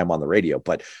 That's why I'm on the radio.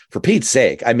 But for Pete's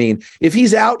sake, I mean, if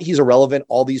he's out, he's irrelevant.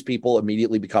 All these people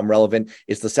immediately become relevant.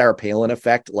 It's the Sarah Palin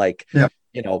effect. Like,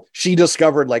 she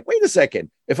discovered, like, wait a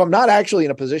second, if I'm not actually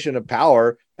in a position of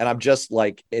power and I'm just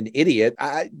like an idiot,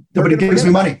 nobody gives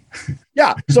me money.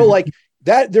 Yeah. So like,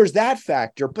 that there's that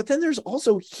factor, but then there's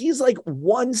also, he's like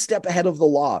one step ahead of the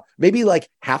law, maybe like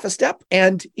half a step,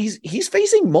 and he's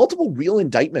facing multiple real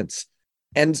indictments,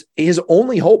 and his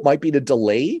only hope might be to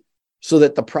delay so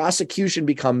that the prosecution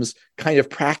becomes kind of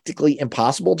practically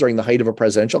impossible during the height of a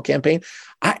presidential campaign.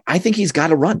 I think he's got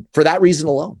to run for that reason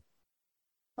alone.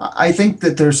 I think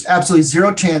that there's absolutely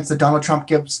zero chance that Donald Trump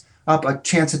gives up a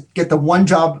chance to get the one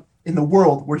job in the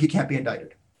world where he can't be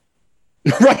indicted.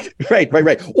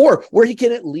 Right. Or where he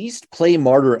can at least play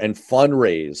martyr and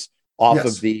fundraise off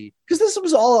of because this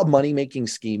was all a money-making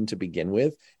scheme to begin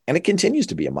with, and it continues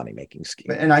to be a money-making scheme.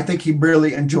 And I think he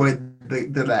really enjoyed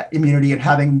that immunity and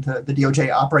having the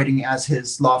DOJ operating as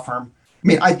his law firm. I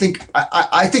mean, I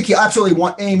think he absolutely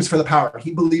aims for the power.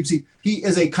 He believes he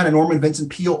is a kind of Norman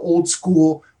Vincent Peale, old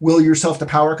school, will yourself to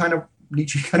power kind of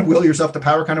Nietzsche kind of will yourself to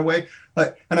power kind of way.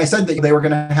 And I said that they were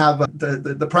going to have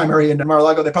the primary in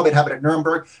Mar-a-Lago. They probably have it at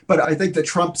Nuremberg. But I think that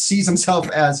Trump sees himself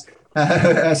as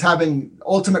having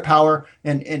ultimate power,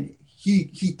 and he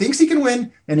thinks he can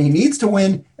win, and he needs to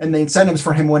win. And the incentives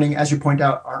for him winning, as you point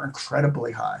out, are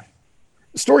incredibly high.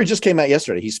 The story just came out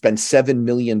yesterday. He spent $7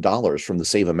 million from the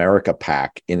Save America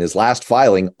PAC in his last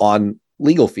filing on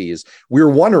legal fees. We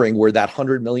were wondering where that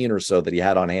 100 million or so that he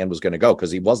had on hand was going to go,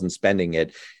 because he wasn't spending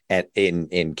it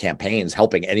in campaigns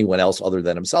helping anyone else other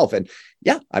than himself. And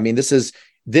yeah, I mean, this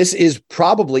is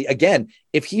probably, again,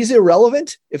 if he's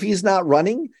irrelevant, if he's not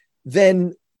running,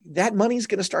 then that money's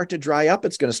going to start to dry up.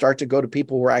 It's going to start to go to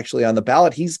people who are actually on the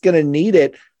ballot. He's going to need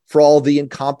it for all the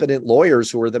incompetent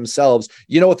lawyers who are themselves.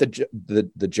 You know what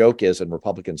the joke is in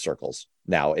Republican circles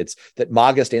now? It's that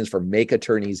MAGA stands for make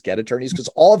attorneys get attorneys, because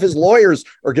all of his lawyers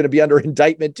are going to be under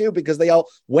indictment too, because they all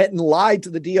went and lied to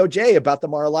the DOJ about the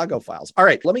Mar-a-Lago files. All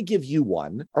right, let me give you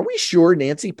one. Are we sure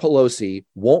Nancy Pelosi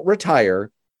won't retire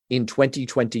in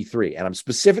 2023? And I'm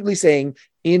specifically saying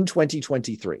in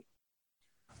 2023.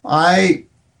 I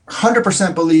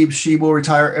 100% believe she will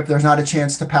retire if there's not a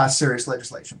chance to pass serious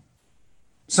legislation.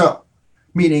 So,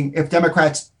 meaning if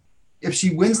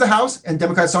she wins the House and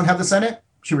Democrats don't have the Senate,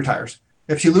 she retires.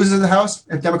 If she loses the House,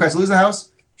 if Democrats lose the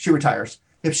House, she retires.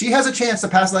 If she has a chance to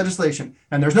pass legislation,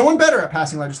 and there's no one better at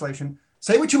passing legislation,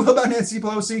 say what you will about Nancy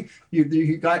Pelosi,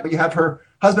 you have her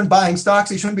husband buying stocks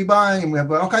he shouldn't be buying, and we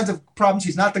have all kinds of problems.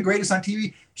 She's not the greatest on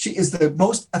TV. She is the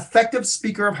most effective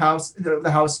Speaker of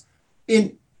the House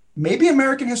in maybe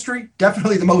American history,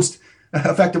 definitely the most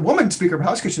effective woman Speaker of the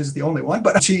House, because she's the only one,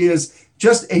 but she is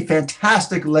just a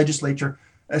fantastic legislator.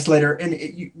 And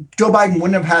Joe Biden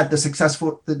wouldn't have had the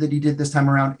successful that he did this time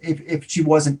around if she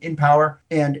wasn't in power.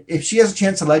 And if she has a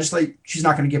chance to legislate, she's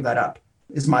not going to give that up,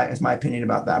 is my opinion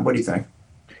about that. What do you think?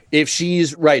 If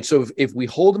she's right. So if we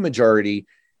hold a majority,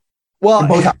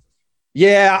 well,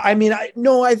 yeah, I mean,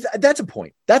 that's a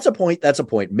point. That's a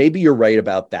point. Maybe you're right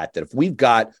about that if we've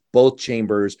got both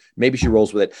chambers, maybe she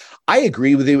rolls with it. I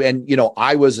agree with you. And,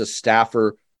 I was a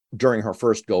staffer during her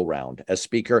first go round as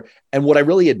speaker. And what I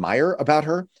really admire about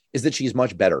her is that she's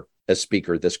much better as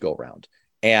speaker this go round.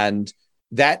 And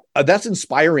that's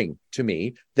inspiring to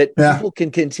me that people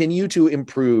can continue to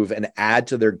improve and add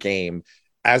to their game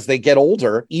as they get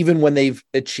older, even when they've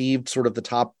achieved sort of the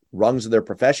top rungs of their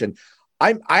profession.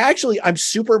 I'm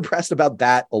super impressed about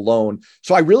that alone.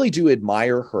 So I really do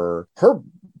admire her. Her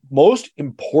most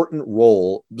important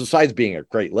role, besides being a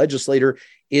great legislator,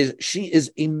 is she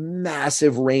is a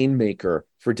massive rainmaker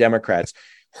for Democrats.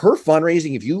 Her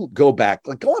fundraising, if you go back,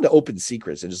 go on to Open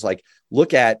Secrets and just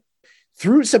look at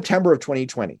through September of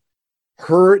 2020,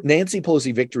 her Nancy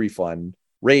Pelosi Victory Fund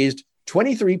raised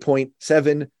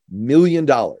 $23.7 million.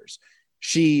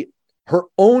 Her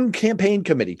own campaign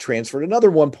committee transferred another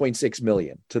 $1.6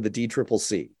 million to the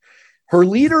DCCC. Her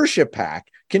leadership PAC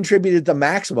contributed the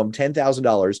maximum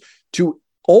 $10,000 to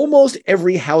almost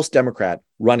every House Democrat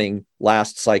running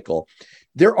last cycle.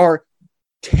 There are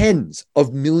tens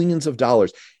of millions of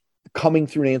dollars coming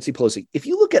through Nancy Pelosi. If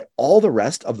you look at all the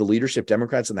rest of the leadership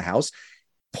Democrats in the House,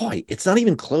 boy, it's not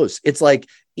even close. It's like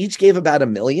each gave about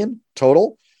 $1 million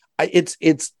total. It's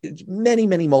many,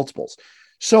 many multiples.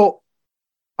 So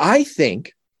I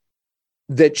think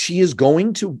that she is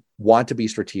going to want to be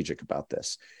strategic about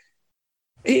this.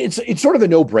 It's sort of a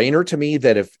no-brainer to me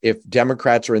that if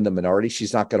Democrats are in the minority,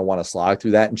 she's not going to want to slog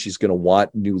through that, and she's going to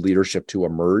want new leadership to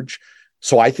emerge.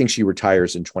 So I think she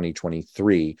retires in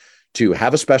 2023 to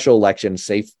have a special election,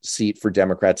 safe seat for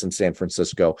Democrats in San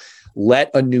Francisco.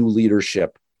 Let that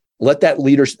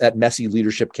messy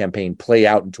leadership campaign play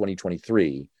out in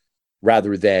 2023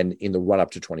 rather than in the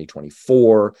run-up to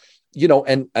 2024,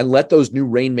 and let those new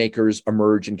rainmakers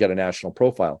emerge and get a national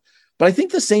profile. But I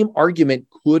think the same argument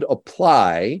could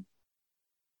apply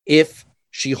if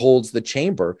she holds the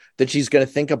chamber, that she's going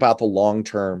to think about the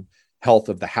long-term health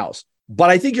of the House. But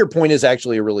I think your point is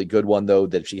actually a really good one, though,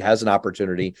 that if she has an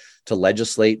opportunity to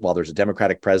legislate while there's a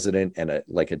Democratic president and a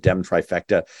Dem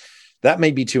trifecta, that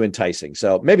may be too enticing.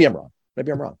 So maybe I'm wrong.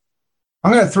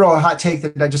 I'm going to throw a hot take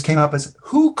that just came up as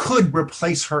who could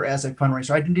replace her as a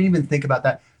fundraiser? I didn't even think about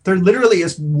that. There literally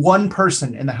is one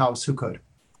person in the House who could.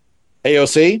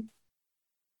 AOC?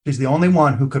 She's the only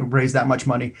one who could raise that much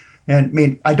money. And I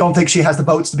mean, I don't think she has the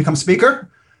votes to become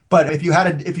speaker, but if you had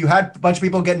a bunch of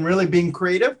people being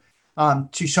creative,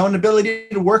 she's shown an ability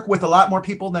to work with a lot more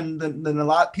people than a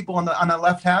lot of people on the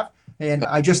left have. And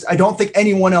I don't think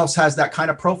anyone else has that kind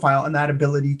of profile and that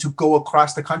ability to go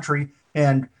across the country.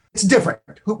 And it's different.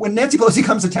 When Nancy Pelosi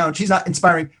comes to town, she's not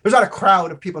inspiring. There's not a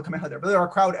crowd of people coming out there, but there are a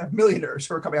crowd of millionaires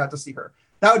who are coming out to see her.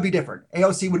 That would be different.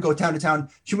 AOC would go town to town.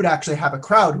 She would actually have a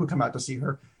crowd who would come out to see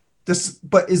her.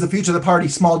 But is the future of the party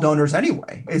small donors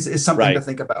anyway? Is something to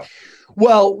think about.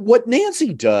 Well, what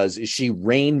Nancy does is she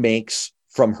rainmakes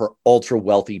from her ultra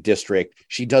wealthy district.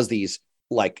 She does these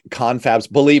confabs.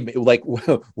 Believe me,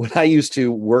 when I used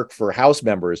to work for House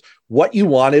members, what you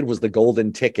wanted was the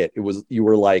golden ticket. You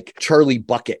were like Charlie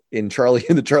Bucket in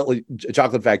the Charlie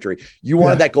Chocolate Factory. You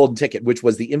wanted that golden ticket, which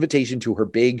was the invitation to her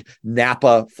big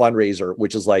Napa fundraiser,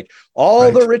 which is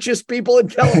all the richest people in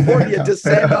California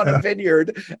descend on a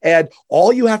vineyard. And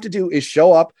all you have to do is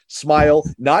show up, smile,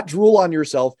 not drool on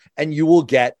yourself, and you will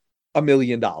get $1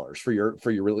 million for your.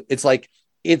 It's like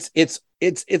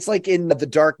in The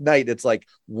Dark Knight. It's like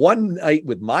one night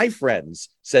with my friends,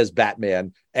 says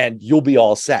Batman, and you'll be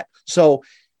all set. So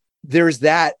there's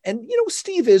that. And,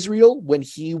 Steve Israel, when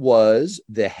he was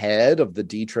the head of the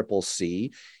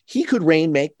DCCC, he could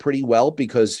rainmake pretty well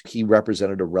because he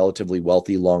represented a relatively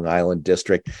wealthy Long Island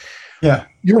district. Yeah.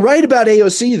 You're right about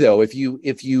AOC, though. If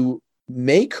you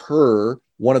make her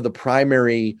one of the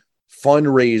primary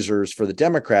fundraisers for the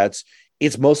Democrats,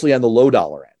 it's mostly on the low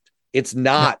dollar end. It's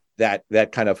not that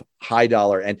kind of high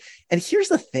dollar. And here's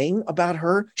the thing about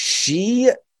her. She,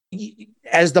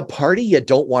 as the party, you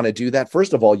don't want to do that.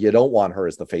 First of all, you don't want her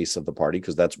as the face of the party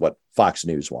because that's what Fox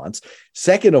News wants.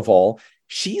 Second of all,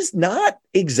 she's not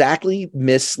exactly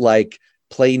Miss like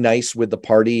play nice with the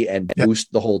party and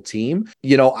boost the whole team.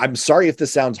 You know, I'm sorry if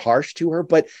this sounds harsh to her,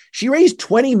 but she raised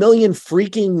 $20 million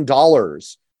freaking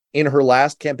dollars in her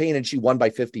last campaign and she won by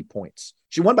 50 points.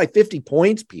 She won by 50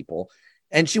 points, people.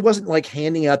 And she wasn't like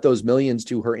handing out those millions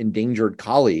to her endangered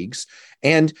colleagues.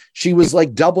 And she was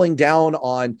like doubling down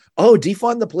on, oh,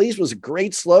 defund the police was a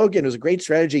great slogan. It was a great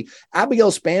strategy.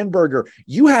 Abigail Spanberger,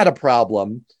 you had a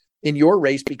problem in your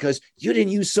race because you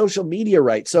didn't use social media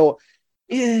right. So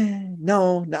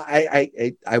no,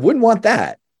 I wouldn't want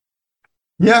that.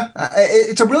 Yeah,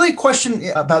 it's a really question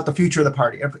about the future of the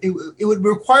party. It would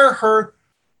require her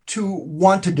to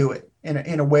want to do it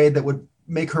in a way that would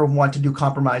make her want to do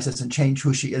compromises and change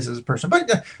who she is as a person. But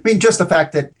I mean, just the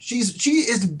fact that she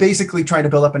is basically trying to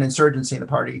build up an insurgency in the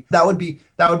party, that would be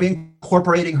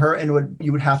incorporating her, and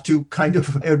you would have to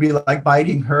it would be like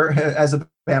biting her as a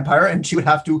vampire, and she would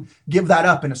have to give that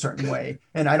up in a certain way.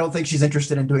 And I don't think she's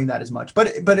interested in doing that as much. But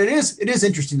it is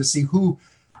interesting to see who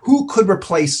could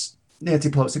replace Nancy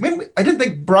Pelosi. I mean, I didn't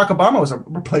think Barack Obama was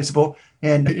replaceable,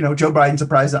 and Joe Biden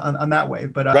surprised on that way.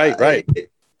 But right.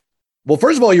 Well,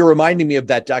 first of all, you're reminding me of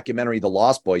that documentary, The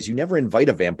Lost Boys. You never invite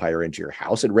a vampire into your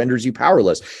house. It renders you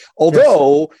powerless.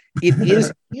 Although it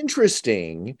is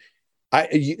interesting.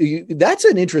 That's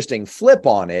an interesting flip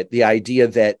on it. The idea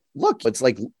that, look, it's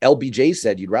like LBJ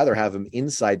said, you'd rather have him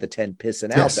inside the tent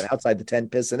pissing out than outside the tent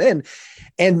pissing in.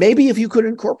 And maybe if you could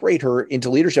incorporate her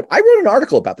into leadership. I wrote an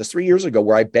article about this 3 years ago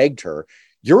where I begged her,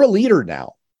 you're a leader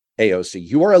now, AOC.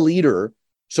 You are a leader.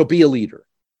 So be a leader.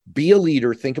 Be a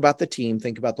leader. Think about the team.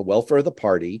 Think about the welfare of the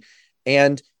party.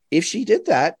 And if she did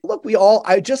that, look,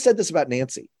 I just said this about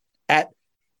Nancy. At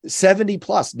 70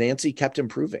 plus, Nancy kept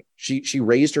improving. She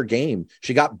raised her game.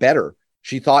 She got better.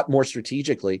 She thought more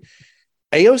strategically.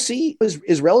 AOC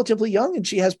is relatively young and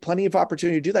she has plenty of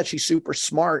opportunity to do that. She's super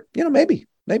smart. Maybe.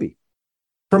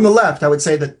 From the left, I would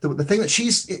say that the thing that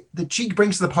she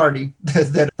brings to the party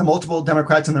that the multiple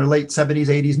Democrats in their late 70s,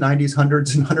 80s, 90s,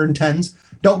 100s, and 110s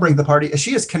don't bring to the party is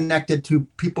she is connected to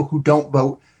people who don't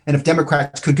vote. And if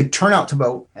Democrats could turn out to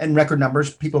vote in record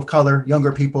numbers, people of color,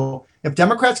 younger people, if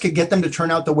Democrats could get them to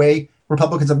turn out the way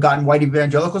Republicans have gotten white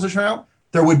evangelicals to turn out,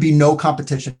 there would be no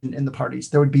competition in the parties.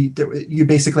 You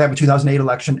basically have a 2008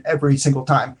 election every single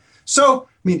time. So, I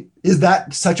mean, is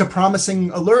that such a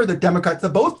promising allure that Democrats,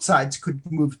 that both sides could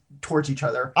move towards each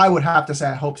other? I would have to say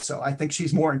I hope so. I think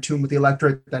she's more in tune with the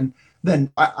electorate than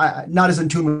not as in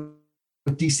tune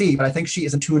with DC, but I think she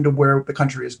is in tune to where the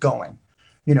country is going.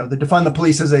 The defund the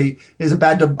police is a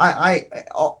bad. I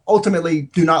ultimately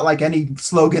do not like any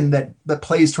slogan that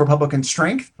plays to Republican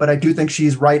strength, but I do think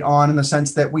she's right on in the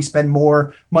sense that we spend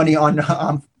more money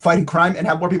on fighting crime and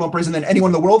have more people in prison than anyone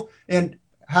in the world, and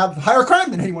have higher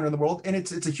crime than anyone in the world. And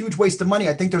it's a huge waste of money.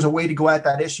 I think there's a way to go at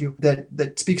that issue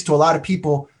that speaks to a lot of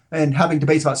people, and having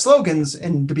debates about slogans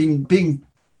and being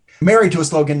married to a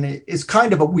slogan is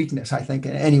kind of a weakness, I think,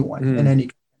 in anyone, in any.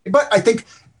 But I think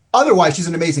otherwise she's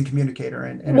an amazing communicator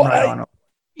and right on.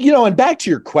 And back to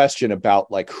your question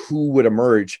about like who would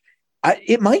emerge,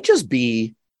 it might just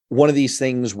be one of these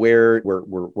things where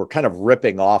we're kind of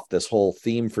ripping off this whole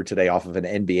theme for today off of an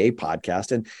NBA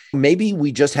podcast. And maybe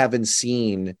we just haven't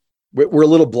seen, we're a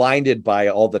little blinded by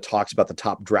all the talks about the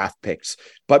top draft picks,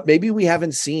 but maybe we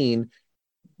haven't seen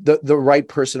the right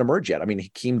person emerge yet. I mean,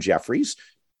 Hakeem Jeffries,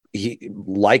 he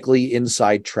likely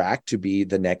inside track to be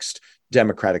the next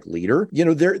Democratic leader.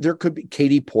 There could be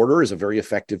Katie Porter is a very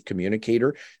effective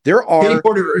communicator. Katie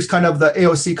Porter is kind of the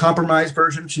AOC compromise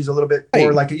version. She's a little bit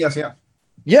more like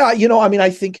Yeah, I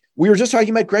think we were just talking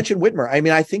about Gretchen Whitmer. I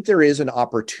mean, I think there is an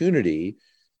opportunity.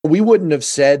 We wouldn't have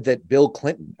said that Bill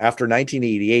Clinton, after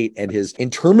 1988 and his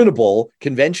interminable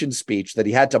convention speech that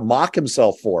he had to mock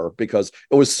himself for because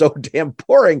it was so damn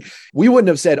boring, we wouldn't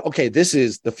have said, okay, this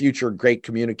is the future great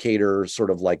communicator,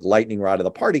 sort of like lightning rod of the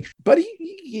party. But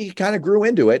he kind of grew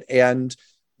into it. And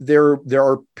there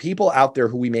are people out there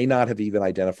who we may not have even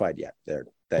identified yet.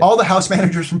 All the House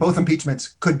managers from both impeachments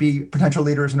could be potential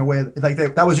leaders in a way like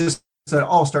that was just an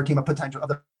all-star team of potential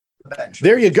other bench.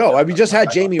 There you go. I mean, we just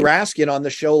had Jamie Raskin on the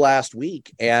show last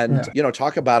week, and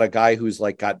talk about a guy who's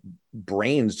like got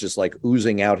brains just like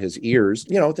oozing out his ears.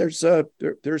 There's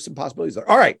some possibilities there.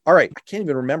 All right. I can't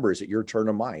even remember. Is it your turn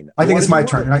or mine? I think it's my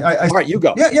turn. All right, you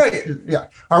go. Yeah.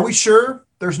 Are we sure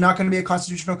there's not going to be a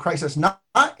constitutional crisis? Not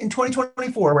in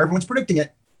 2024, where everyone's predicting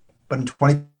it, but in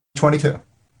 2022.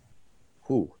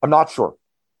 I'm not sure.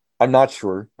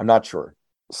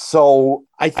 So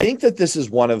I think that this is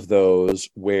one of those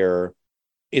where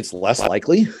it's less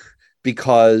likely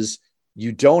because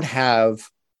you don't have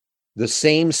the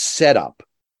same setup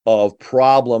of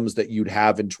problems that you'd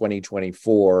have in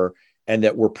 2024 and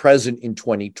that were present in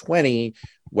 2020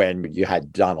 when you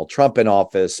had Donald Trump in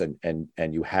office and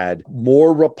you had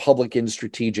more Republican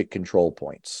strategic control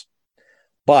points.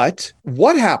 But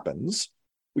what happens?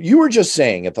 You were just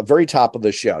saying at the very top of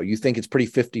the show, you think it's pretty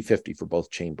 50-50 for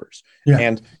both chambers.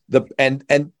 Yeah.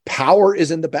 And power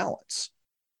is in the balance.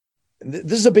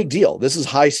 This is a big deal. This is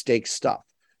high stakes stuff.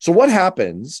 So what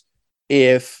happens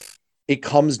if it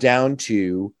comes down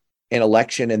to an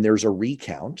election and there's a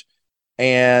recount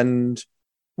and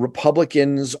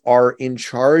Republicans are in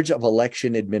charge of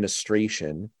election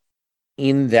administration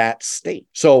in that state?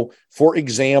 So, for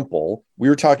example, we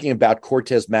were talking about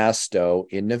Cortez Masto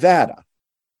in Nevada.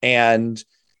 And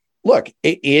look,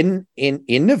 in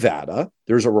Nevada,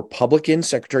 there's a Republican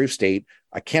Secretary of State.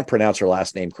 I can't pronounce her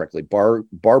last name correctly,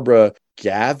 Barbara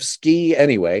Gavsky,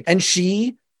 anyway. And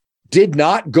she did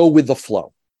not go with the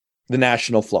flow, the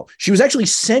national flow. She was actually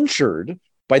censured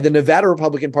by the Nevada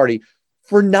Republican Party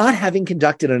for not having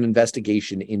conducted an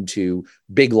investigation into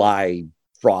big lie,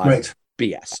 fraud,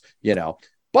 BS,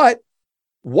 But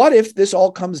what if this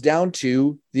all comes down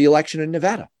to the election in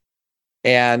Nevada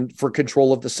and for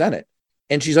control of the Senate?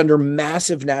 And she's under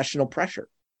massive national pressure.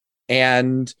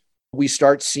 And we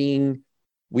start seeing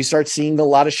a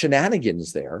lot of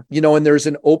shenanigans there, and there's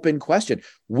an open question.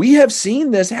 We have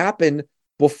seen this happen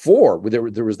before.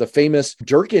 There was the famous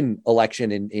Durkin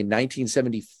election in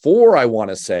 1974, I want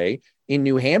to say, in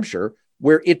New Hampshire,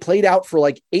 where it played out for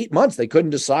like 8 months. They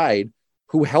couldn't decide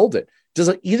who held it. Does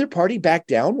either party back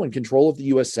down when control of the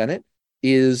U.S. Senate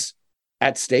is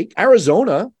at stake?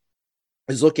 Arizona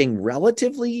is looking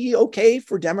relatively okay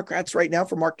for Democrats right now,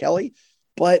 for Mark Kelly.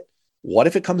 But what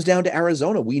if it comes down to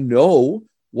Arizona? We know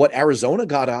what Arizona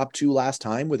got up to last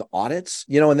time with audits,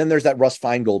 and then there's that Russ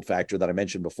Feingold factor that I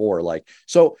mentioned before.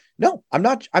 So no, I'm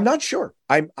not sure.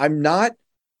 I'm not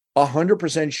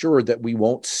 100% sure that we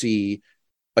won't see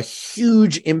a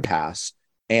huge impasse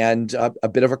and a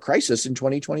bit of a crisis in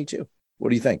 2022. What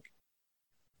do you think?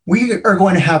 We are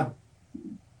going to have,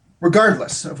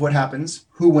 regardless of what happens,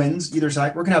 who wins either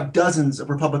side, we're going to have dozens of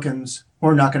Republicans who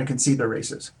are not going to concede their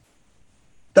races.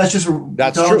 That's true.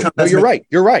 No, you're right.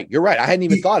 You're right. I hadn't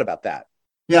even thought about that.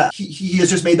 Yeah, he has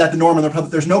just made that the norm in the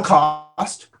Republic. There's no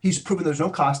cost. He's proven there's no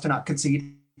cost to not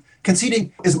concede.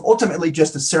 Conceding is ultimately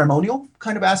just a ceremonial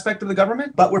kind of aspect of the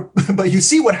government. But you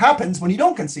see what happens when you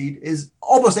don't concede is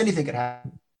almost anything could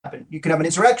happen. You could have an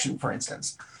insurrection, for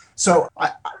instance. So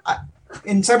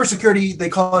in cybersecurity, they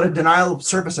call it a denial of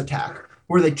service attack,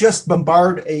 where they just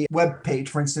bombard a web page,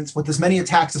 for instance, with as many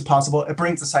attacks as possible. It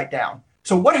brings the site down.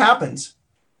 So what happens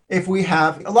if we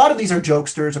have, a lot of these are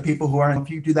jokesters or people who are, if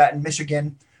you do that in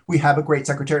Michigan, we have a great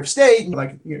Secretary of State,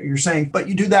 like you're saying, but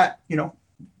you do that,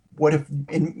 what if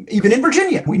even in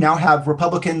Virginia, we now have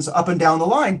Republicans up and down the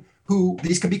line who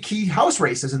these could be key House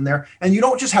races in there. And you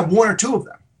don't just have one or two of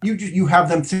them. You have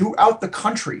them throughout the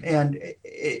country. And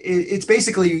it's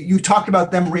basically, you talked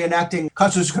about them reenacting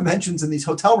constitutional conventions in these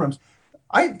hotel rooms.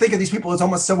 I think of these people as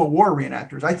almost Civil War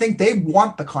reenactors. I think they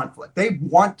want the conflict. They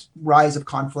want rise of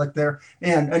conflict there.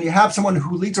 And you have someone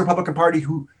who leads the Republican Party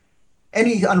who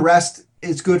any unrest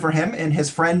is good for him, and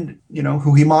his friend,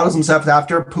 who he models himself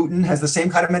after, Putin, has the same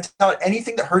kind of mentality.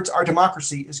 Anything that hurts our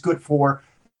democracy is good for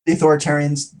the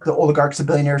authoritarians, the oligarchs, the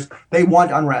billionaires. They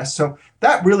want unrest. So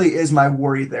that really is my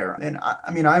worry there. And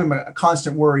I'm a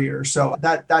constant worrier. So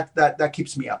that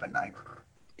keeps me up at night.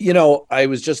 I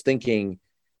was just thinking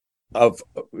of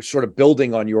sort of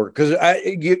building on because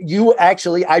you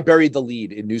actually, I buried the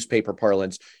lead in newspaper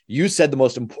parlance. You said the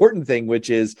most important thing, which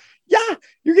is,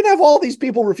 you're going to have all these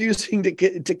people refusing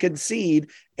to concede,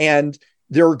 and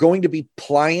there are going to be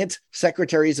pliant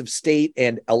secretaries of state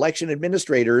and election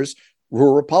administrators who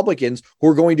are Republicans who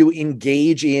are going to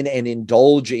engage in and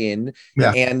indulge in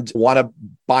and want to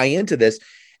buy into this.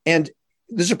 And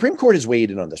the Supreme Court has weighed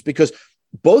in on this because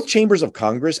both chambers of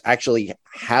Congress actually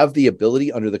have the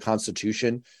ability under the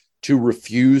Constitution to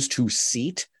refuse to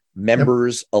seat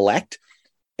members elect.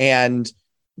 And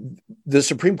the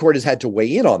Supreme Court has had to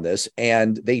weigh in on this,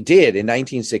 and they did in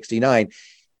 1969,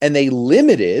 and they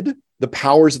limited the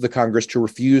powers of the Congress to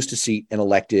refuse to seat an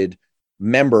elected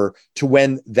member to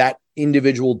when that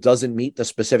individual doesn't meet the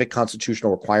specific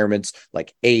constitutional requirements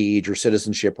like age or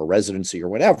citizenship or residency or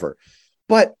whatever.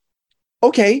 But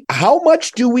okay, how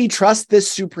much do we trust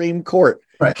this Supreme Court?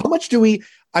 Right. How much do we?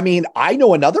 I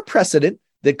know another precedent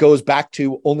that goes back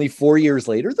to only 4 years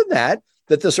later than that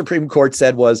the Supreme Court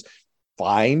said was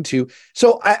fine to.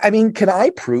 So, can I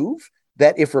prove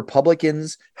that if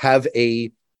Republicans have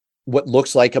what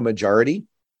looks like a majority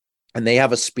and they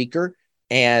have a speaker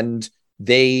and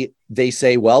they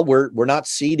say, well, we're not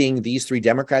seating these three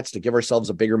Democrats to give ourselves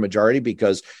a bigger majority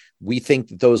because we think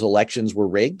that those elections were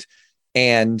rigged.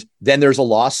 And then there's a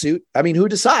lawsuit. I mean, who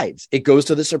decides? It goes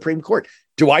to the Supreme Court.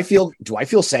 Do I feel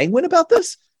sanguine about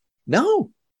this?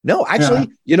 No, actually,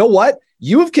 You know what?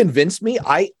 You have convinced me.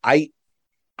 I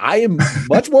am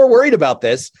much more worried about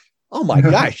this. Oh my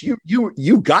gosh,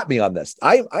 you got me on this.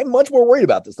 I'm much more worried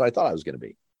about this than I thought I was going to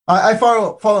be. I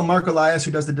follow Mark Elias,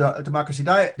 who does the Democracy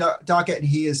Docket, and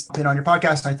he has been on your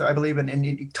podcast, I believe, and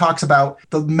he talks about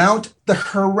the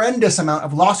horrendous amount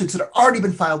of lawsuits that have already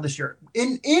been filed this year.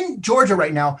 In Georgia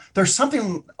right now, there's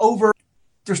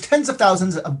tens of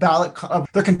thousands of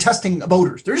they're contesting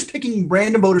voters. They're just picking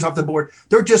random voters off the board.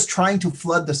 They're just trying to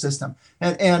flood the system.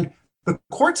 And the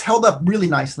courts held up really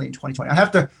nicely in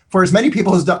 2020. For as many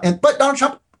people as but Donald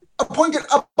Trump appointed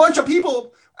a bunch of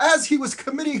people as he was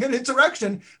committing an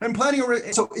insurrection and planning.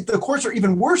 So the courts are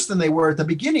even worse than they were at the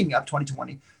beginning of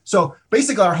 2020. So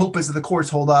basically our hope is that the courts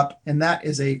hold up, and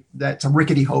that's a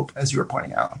rickety hope, as you were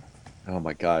pointing out. Oh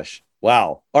my gosh.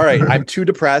 Wow. All right. I'm too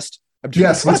depressed.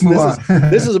 Yes, let's move on.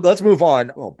 Let's move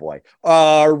on. Oh boy.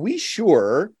 Are we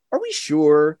sure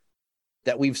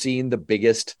that we've seen the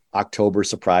biggest October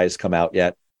surprise come out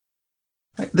yet?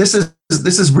 This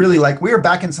is really like we are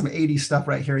back in some 80s stuff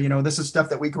right here. This is stuff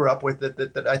that we grew up with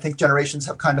that I think generations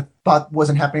have kind of thought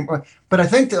wasn't happening. But I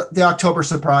think the October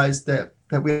surprise that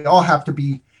we all have to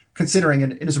be considering,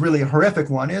 and it is really a horrific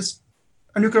one, is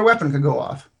a nuclear weapon could go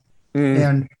off.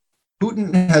 And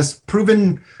Putin has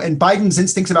proven, and Biden's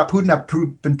instincts about Putin have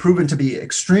been proven to be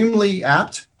extremely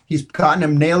apt. He's gotten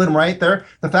him, nailed him right there.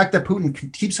 The fact that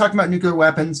Putin keeps talking about nuclear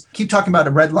weapons, keep talking about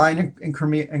a red line in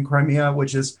Crimea,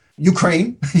 which is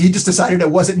Ukraine. He just decided it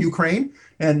wasn't Ukraine,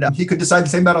 and he could decide the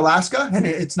same about Alaska, and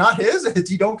it's not his.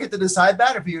 You don't get to decide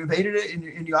that. If you invaded it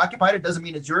and you occupied it, doesn't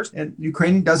mean it's yours. And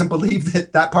Ukraine doesn't believe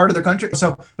that part of the country.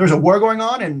 So there's a war going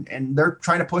on, and they're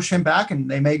trying to push him back,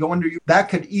 and they may go under you. That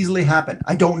could easily happen.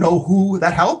 I don't know who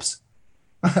that helps,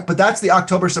 but that's the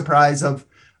October surprise of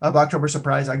October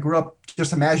surprise. I grew up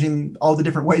just imagining all the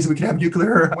different ways we could have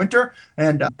nuclear winter,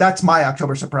 and that's my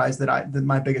October surprise that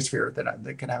my biggest fear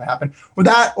that can have happen. With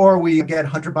that, or we get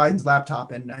Hunter Biden's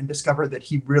laptop and discover that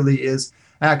he really is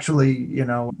actually, the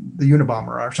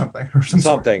Unabomber or something.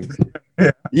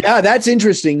 Yeah, that's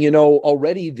interesting.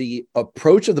 Already the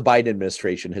approach of the Biden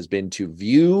administration has been to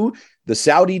view the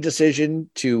Saudi decision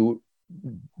to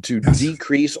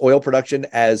decrease oil production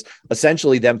as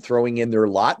essentially them throwing in their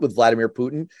lot with Vladimir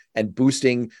Putin and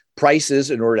boosting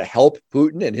prices in order to help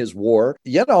Putin in his war,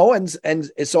 and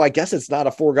so I guess it's not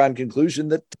a foregone conclusion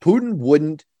that Putin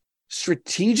wouldn't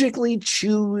strategically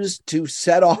choose to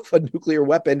set off a nuclear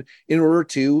weapon in order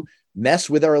to mess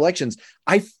with our elections.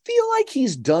 I feel like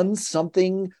he's done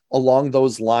something along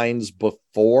those lines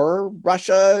before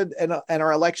Russia and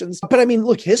our elections. But I mean,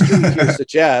 look, history here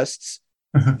suggests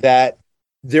that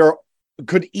there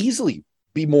could easily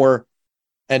be more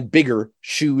and bigger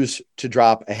shoes to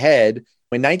drop ahead.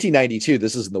 In 1992,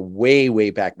 this is in the way,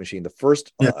 way back machine, the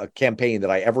first campaign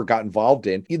that I ever got involved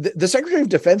in. The Secretary of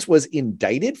Defense was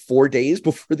indicted 4 days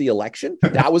before the election.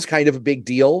 That was kind of a big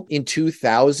deal. In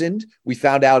 2000, we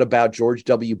found out about George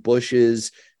W.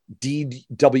 Bush's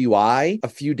DWI a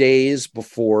few days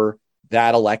before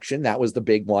that election. That was the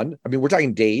big one. I mean, we're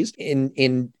talking days.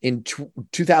 In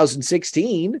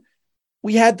 2016,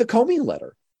 we had the Comey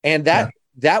letter, and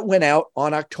that went out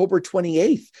on October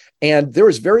 28th. And there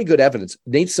was very good evidence.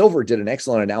 Nate Silver did an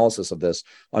excellent analysis of this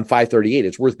on 538.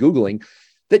 It's worth Googling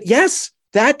that. Yes,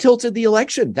 that tilted the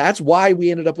election. That's why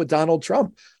we ended up with Donald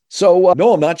Trump. So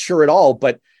no, I'm not sure at all,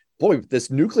 but boy,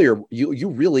 this nuclear, you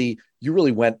really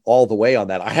went all the way on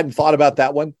that. I hadn't thought about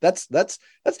that one. That's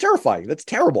terrifying. That's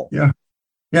terrible. Yeah.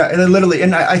 Yeah, and then literally,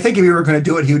 and I think if he were going to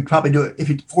do it, he would probably do it if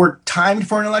he timed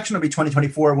for an election. It would be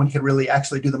 2024 when he could really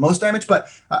actually do the most damage. But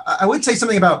I would say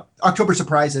something about October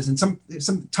surprises and some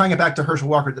tying it back to Herschel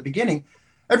Walker at the beginning.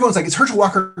 Everyone's like, is Herschel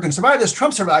Walker going to survive this?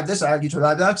 Trump survived this. He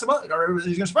survived that. Or he's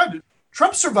going to survive it.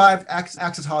 Trump survived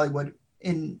Access Hollywood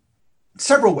in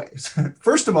several ways.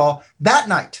 First of all, that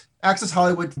night, Access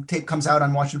Hollywood tape comes out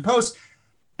on Washington Post.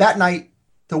 That night,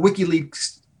 the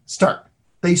WikiLeaks start.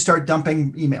 They start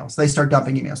dumping emails. They're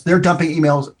dumping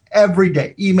emails every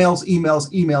day. Emails.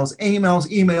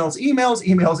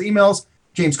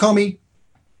 James Comey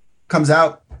comes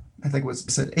out, I think it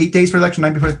was 8 days for election,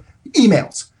 9 before,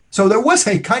 emails. So there was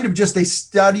a kind of just a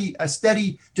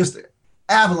steady just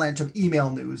avalanche of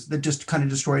email news that just kind of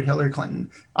destroyed Hillary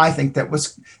Clinton. I think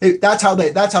that's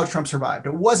how Trump survived.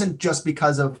 It wasn't just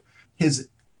because of his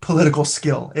political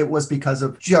skill. It was because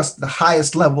of just the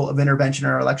highest level of intervention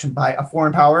in our election by a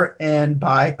foreign power and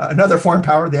by another foreign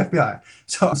power, the FBI.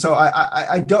 So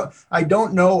I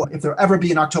don't know if there'll ever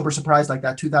be an October surprise like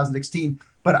that, 2016.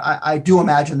 But I do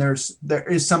imagine there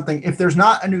is something. If there's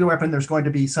not a nuclear weapon, there's going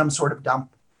to be some sort of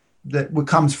dump that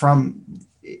comes from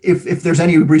if there's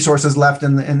any resources left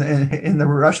in the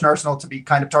Russian arsenal to be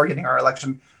kind of targeting our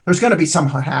election. There's going to be some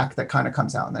hack that kind of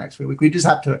comes out in the next few weeks. We just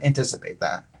have to anticipate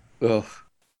that. Ugh.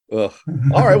 All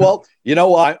right. Well, you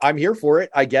know, I'm here for it,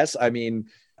 I guess. I mean,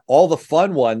 all the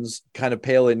fun ones kind of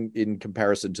pale in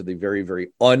comparison to the very, very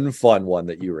unfun one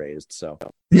that you raised. So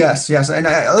yes. And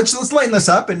let's lighten this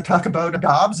up and talk about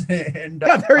Dobbs and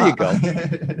yeah, there you go.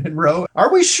 And Roe.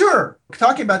 Are we sure?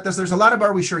 Talking about this, there's a lot of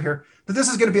 "are we sure" here that this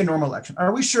is going to be a normal election.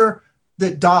 Are we sure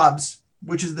that Dobbs,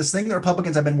 which is this thing that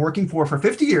Republicans have been working for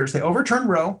 50 years, they overturned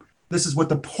Roe? This is what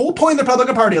the whole point of the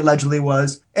Republican Party allegedly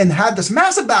was, and had this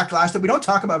massive backlash that we don't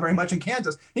talk about very much in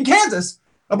Kansas. In Kansas,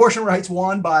 abortion rights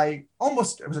won by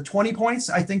almost, it was 20 points,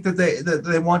 I think, that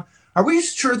they won. Are we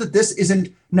sure that this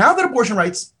isn't, now that abortion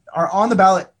rights are on the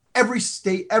ballot every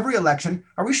state, every election,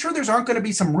 are we sure aren't going to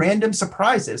be some random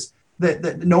surprises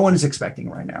that no one is expecting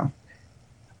right now?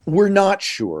 We're not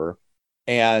sure.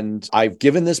 And I've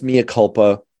given this mea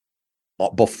culpa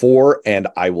before, and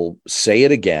I will say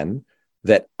it again,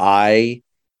 that I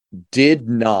did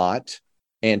not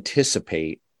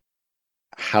anticipate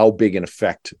how big an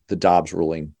effect the Dobbs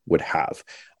ruling would have.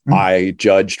 I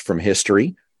judged from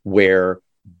history where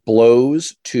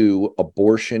blows to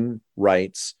abortion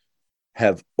rights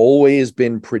have always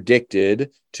been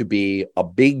predicted to be a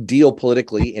big deal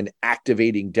politically in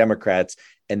activating Democrats,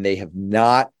 and they have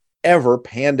not ever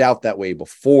panned out that way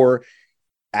before.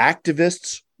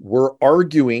 Activists were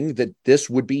arguing that this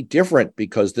would be different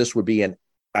because this would be a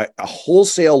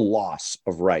wholesale loss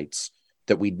of rights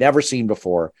that we'd never seen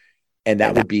before. And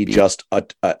that would be just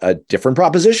a different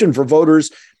proposition for voters.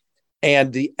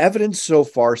 And the evidence so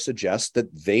far suggests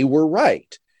that they were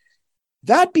right.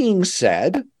 That being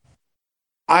said,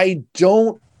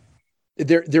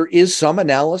 there is some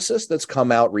analysis that's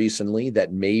come out recently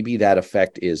that maybe that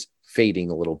effect is fading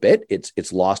a little bit.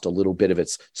 It's lost a little bit of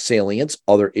its salience.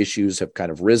 Other issues have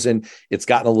kind of risen. It's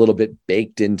gotten a little bit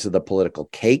baked into the political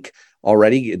cake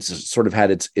already. It's sort of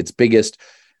had its biggest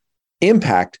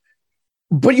impact.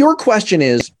 But your question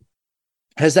is,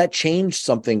 has that changed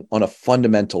something on a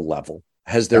fundamental level?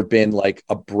 Has there been like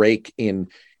a break in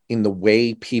the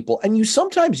way people, and you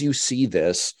see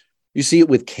this, you see it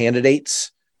with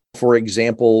candidates, for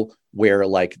example, where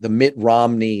like the Mitt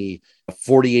Romney,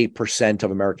 48%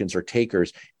 of Americans are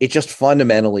takers, it just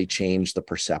fundamentally changed the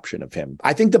perception of him.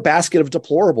 I think the basket of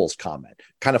deplorables comment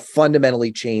kind of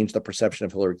fundamentally changed the perception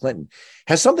of Hillary Clinton.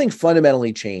 Has something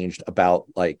fundamentally changed about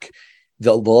like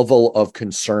the level of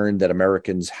concern that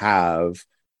Americans have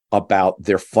about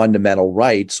their fundamental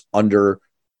rights under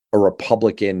a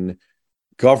Republican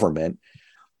government?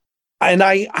 And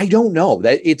I don't know.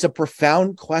 That it's a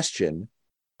profound question.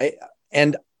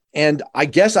 And I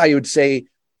guess I would say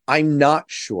I'm not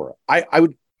sure. I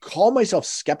would call myself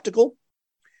skeptical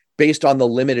based on the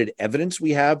limited evidence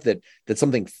we have that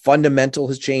something fundamental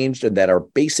has changed and that our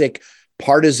basic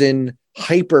partisan,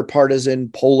 hyper-partisan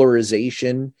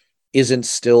polarization isn't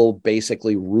still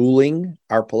basically ruling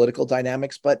our political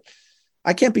dynamics, but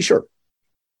I can't be sure.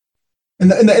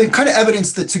 And the kind of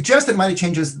evidence that suggests that it might have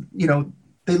changed is,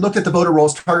 they looked at the voter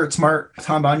rolls. Target Smart,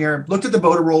 Tom Bonnier looked at the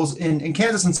voter rolls in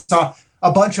Kansas and saw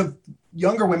a bunch of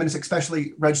younger women,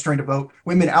 especially registering to vote,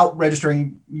 women out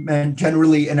registering men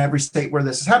generally in every state where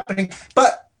this is happening.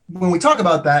 But when we talk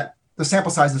about that, the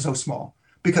sample size is so small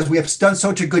because we have done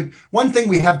such a good, one thing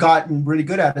we have gotten really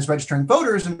good at is registering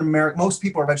voters in America. Most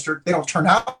people are registered. They don't turn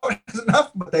out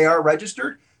enough, but they are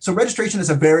registered. So registration is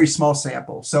a very small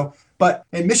sample. But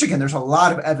in Michigan, there's a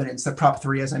lot of evidence that Prop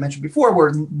 3, as I mentioned before,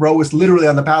 where Roe is literally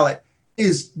on the ballot,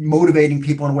 is motivating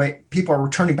people in a way. People are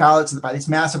returning ballots by these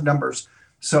massive numbers.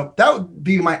 So that would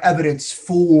be my evidence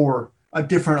for a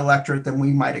different electorate than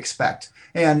we might expect.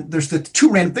 And there's the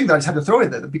two random things that I just have to throw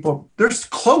in there. There's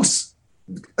close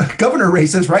governor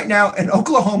races right now in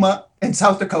Oklahoma and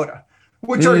South Dakota,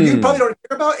 which you probably don't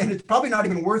care about. And it's probably not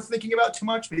even worth thinking about too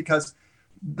much because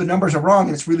the numbers are wrong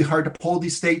and it's really hard to poll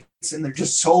these states and they're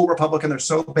just so Republican, they're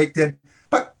so baked in.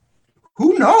 But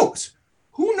who knows?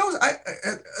 Who knows?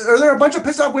 Are there a bunch of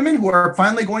pissed off women who are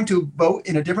finally going to vote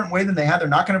in a different way than they have? They're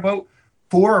not going to vote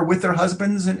for or with their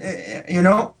husbands, and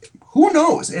who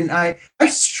knows? And I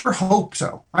sure hope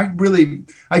so.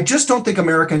 I just don't think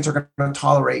Americans are going to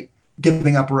tolerate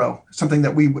giving up Roe, something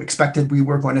that we expected we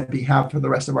were going to have for the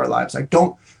rest of our lives.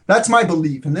 That's my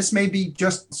belief. And this may be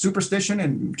just superstition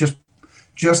and just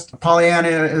just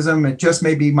Pollyannaism. It just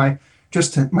may be my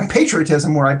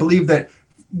patriotism, where I believe that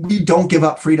we don't give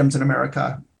up freedoms in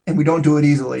America and we don't do it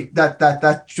easily.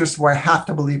 That's just where I have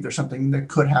to believe there's something that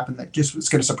could happen that just was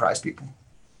going to surprise people.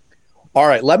 All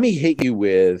right, let me hit you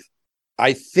with,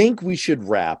 I think we should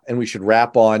wrap, and we should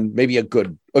wrap on maybe a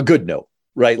good note,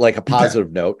 right? Like a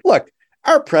positive note. Look,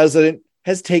 our president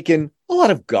has taken a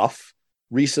lot of guff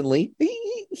recently.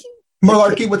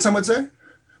 Malarkey, what some would say.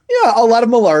 Yeah, a lot of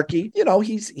malarkey. You know,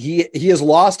 he has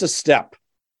lost a step.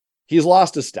 He's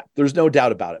lost a step. There's no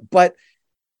doubt about it. But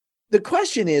the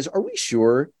question is, are we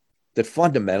sure that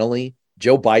fundamentally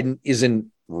Joe Biden isn't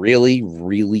really,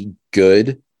 really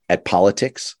good at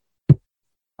politics?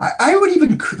 I would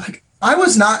even I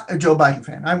was not a Joe Biden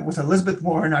fan. I was Elizabeth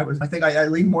Warren. I think I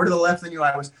lean more to the left than you.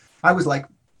 I was like,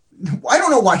 I don't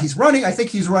know why he's running. I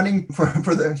think he's running for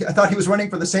I thought he was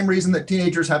running for the same reason that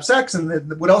teenagers have sex.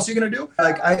 And what else are you going to do?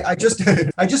 Like, I just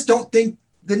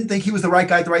didn't think he was the right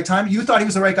guy at the right time. You thought he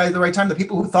was the right guy at the right time. The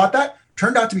people who thought that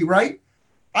turned out to be right.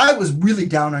 I was really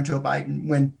down on Joe Biden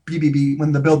when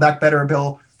the Build Back Better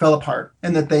bill fell apart,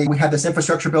 and that we had this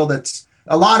infrastructure bill that's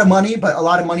a lot of money, but a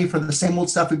lot of money for the same old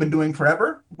stuff we've been doing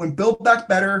forever. When Build Back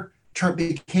Better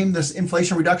became this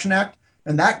Inflation Reduction Act,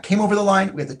 and that came over the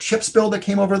line. We had the CHIPS bill that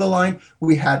came over the line.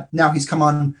 Now he's come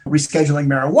on rescheduling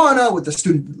marijuana with the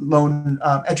student loan,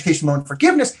 education loan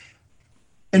forgiveness.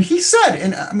 And he said,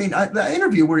 the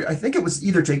interview where I think it was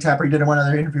either Jake Tapper, he did one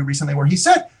other interview recently where he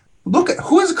said, look at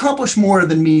who has accomplished more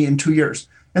than me in 2 years.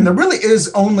 And there really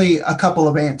is only a couple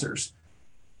of answers.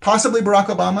 Possibly Barack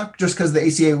Obama, just because the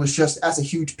ACA was just as a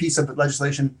huge piece of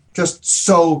legislation, just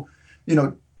so,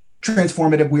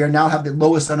 transformative. We now have the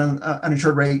lowest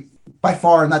uninsured rate by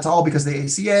far, and that's all because of the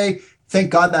ACA. Thank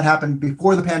God that happened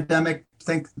before the pandemic.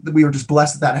 Think that we were just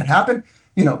blessed that had happened.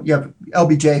 You have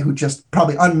LBJ, who just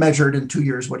probably unmeasured in 2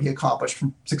 years what he accomplished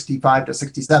from 65 to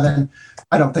 67.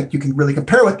 I don't think you can really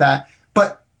compare with that.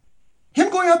 But him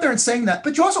going out there and saying that,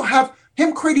 but you also have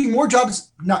him creating more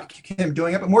jobs, not him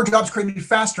doing it, but more jobs created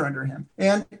faster under him.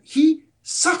 And he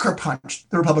sucker punched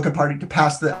the Republican Party to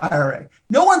pass the IRA.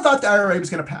 No one thought the IRA was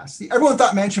going to pass. Everyone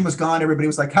thought Manchin was gone. Everybody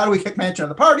was like, how do we kick Manchin out of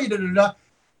the party?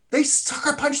 They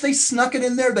sucker punched. They snuck it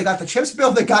in there. They got the CHIPS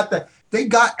bill. They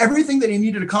got everything that he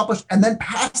needed to accomplish, and then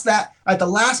passed that at the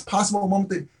last possible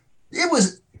moment. It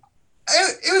was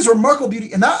remarkable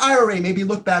beauty. And that IRA maybe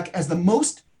looked back as the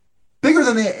most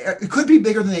it could be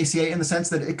bigger than the ACA in the sense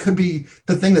that it could be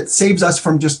the thing that saves us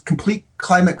from just complete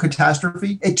climate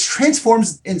catastrophe. It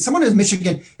transforms, in someone in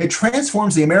Michigan, it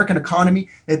transforms the American economy.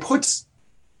 It puts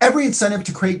every incentive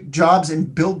to create jobs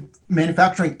and build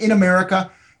manufacturing in America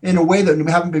in a way that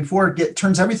we haven't before.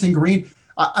 Turns everything green.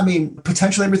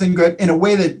 Potentially everything good in a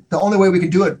way that the only way we can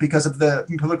do it because of the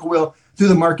political will through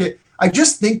the market. I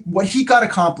just think what he got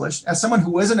accomplished, as someone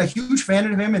who isn't a huge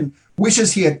fan of him and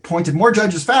wishes he had appointed more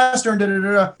judges faster and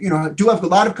do have a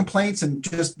lot of complaints, and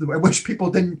just I wish people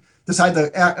didn't decide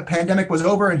the pandemic was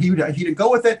over and he didn't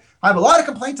go with it. I have a lot of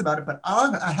complaints about it, but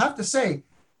I have to say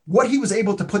what he was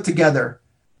able to put together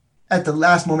at the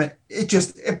last moment,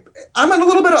 I'm in a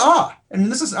little bit of awe.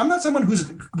 And I'm not someone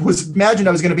who's imagined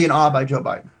I was going to be in awe by Joe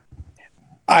Biden.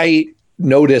 I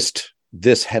noticed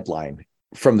this headline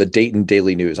from the Dayton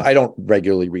Daily News. I don't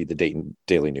regularly read the Dayton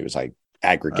Daily News. I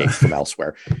aggregate from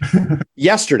elsewhere.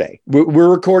 Yesterday, we're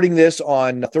recording this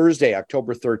on Thursday,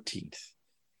 October 13th.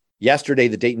 Yesterday,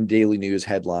 the Dayton Daily News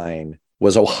headline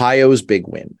was Ohio's big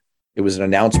win. It was an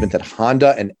announcement that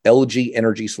Honda and LG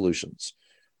Energy Solutions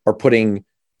are putting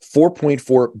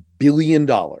 $4.4 billion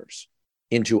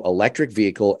into electric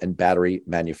vehicle and battery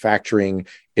manufacturing.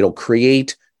 It'll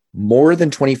create more than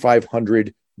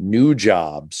 2,500 new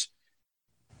jobs.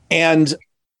 And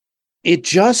it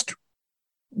just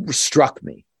struck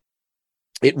me.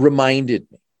 It reminded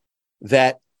me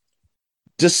that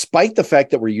despite the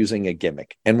fact that we're using a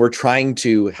gimmick and we're trying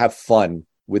to have fun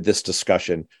with this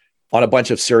discussion on a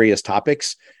bunch of serious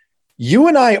topics, you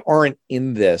and I aren't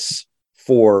in this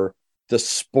for the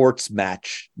sports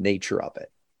match nature of it.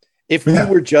 If we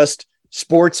were just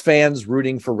sports fans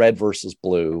rooting for red versus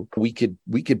blue, we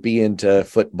could be into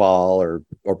football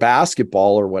or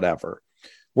basketball or whatever.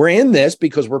 We're in this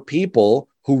because we're people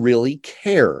who really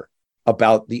care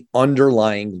about the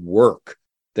underlying work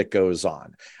that goes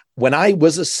on. When I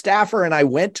was a staffer and I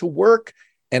went to work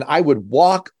and I would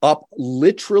walk up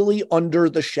literally under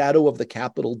the shadow of the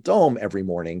Capitol Dome every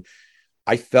morning,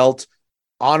 I felt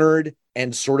honored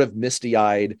and sort of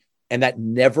misty-eyed. And that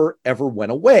never, ever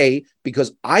went away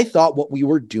because I thought what we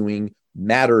were doing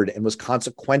mattered and was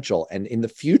consequential. And in the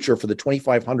future, for the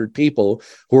 2,500 people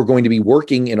who are going to be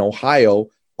working in Ohio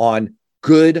on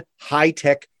good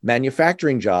high-tech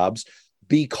manufacturing jobs,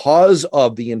 because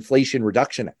of the Inflation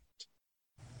Reduction Act,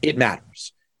 it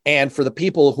matters. And for the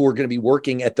people who are going to be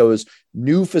working at those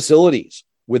new facilities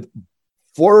with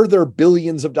further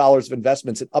billions of dollars of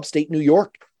investments in upstate New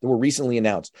York that were recently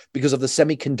announced because of the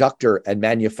semiconductor and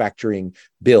manufacturing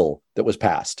bill that was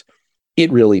passed,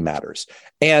 it really matters.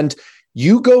 And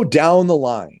you go down the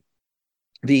line,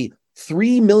 the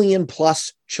 3 million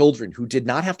plus children who did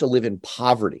not have to live in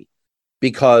poverty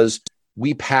because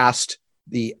we passed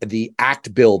the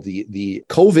ACT bill, the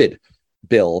COVID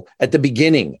bill at the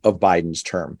beginning of Biden's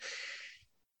term.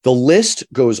 The list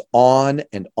goes on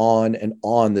and on and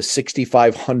on. The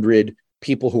 6,500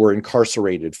 people who are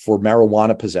incarcerated for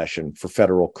marijuana possession for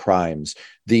federal crimes,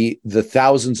 the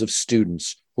thousands of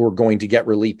students who are going to get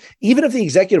relief, even if the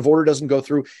executive order doesn't go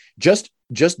through, just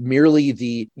merely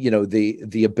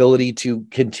the ability to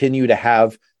continue to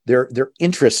have their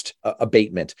interest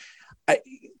abatement.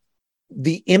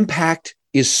 The impact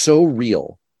is so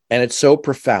real and it's so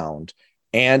profound.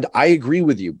 And I agree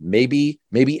with you. Maybe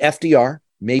FDR,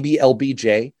 maybe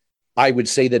LBJ. I would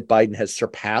say that Biden has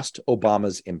surpassed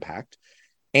Obama's impact,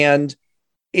 and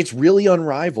it's really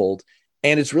unrivaled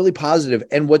and it's really positive.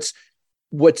 And what's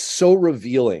so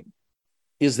revealing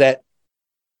is that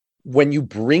when you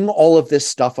bring all of this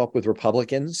stuff up with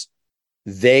Republicans,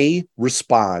 they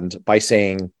respond by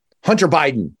saying Hunter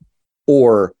Biden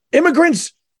or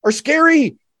immigrants are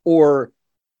scary or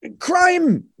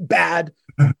crime bad.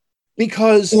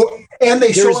 Because and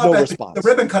they show up no at response. the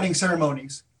ribbon cutting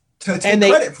ceremonies to take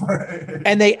credit for it.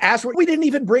 And they asked, we didn't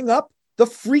even bring up the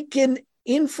freaking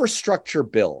infrastructure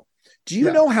bill. Do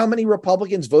you know how many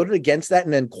Republicans voted against that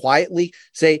and then quietly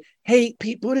say, hey,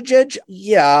 Pete Buttigieg,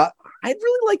 yeah, I'd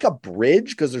really like a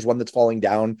bridge because there's one that's falling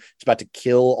down. It's about to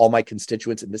kill all my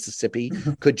constituents in Mississippi.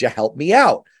 Could you help me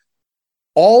out?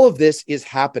 All of this is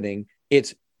happening.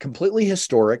 It's completely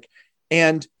historic.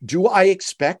 And do I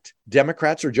expect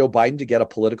Democrats or Joe Biden to get a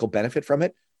political benefit from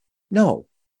it? No,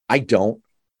 I don't.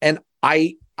 And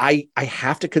I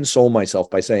have to console myself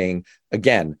by saying,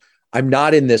 again, I'm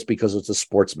not in this because it's a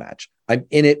sports match. I'm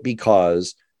in it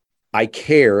because I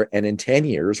care. And in 10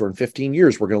 years or in 15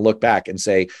 years, we're going to look back and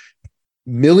say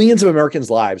millions of Americans'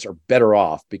 lives are better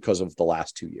off because of the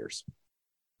last 2 years.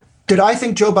 Did I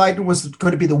think Joe Biden was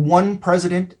going to be the one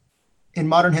president in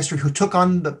modern history who took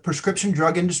on the prescription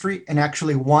drug industry and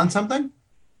actually won something?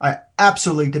 I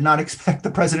absolutely did not expect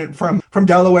the president from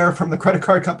Delaware, from the credit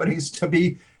card companies, to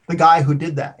be the guy who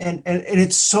did that. And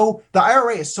it's so, the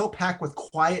IRA is so packed with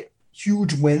quiet,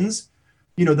 huge wins,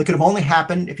 that could have only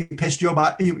happened if you pissed Joe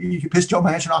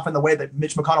Manchin off in the way that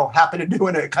Mitch McConnell happened to do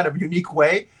in a kind of unique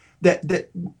way. That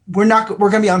we're going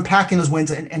to be unpacking those wins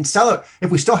and sell it.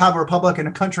 If we still have a republic in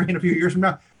a country in a few years from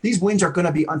now, these wins are going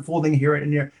to be unfolding here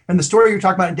and here. And the story you're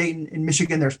talking about in Dayton, in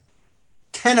Michigan, there's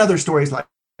 10 other stories like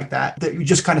that you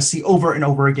just kind of see over and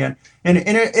over again. And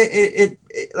it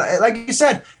like you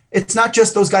said, it's not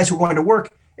just those guys who are going to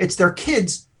work. It's their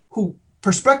kids who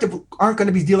perspective aren't going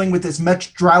to be dealing with as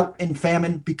much drought and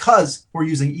famine because we're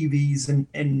using EVs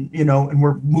and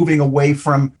we're moving away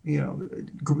from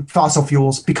fossil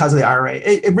fuels because of the IRA.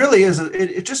 It really is.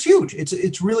 It's just huge.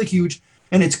 It's really huge,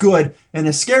 and it's good. And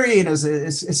as scary and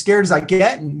as scared as I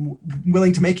get, and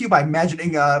willing to make you by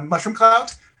imagining mushroom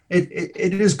clouds,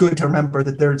 it is good to remember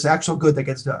that there's actual good that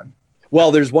gets done.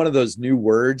 Well, there's one of those new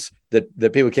words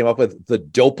that people came up with, the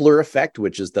Doppler effect,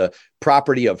 which is the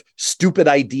property of stupid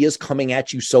ideas coming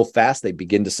at you so fast they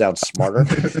begin to sound smarter.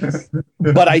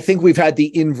 But I think we've had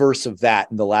the inverse of that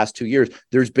in the last 2 years.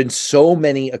 There's been so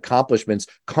many accomplishments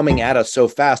coming at us so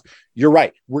fast. You're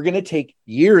right. We're going to take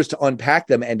years to unpack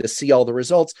them and to see all the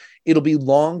results. It'll be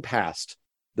long past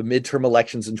the midterm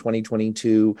elections in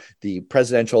 2022, the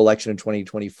presidential election in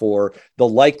 2024, the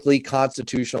likely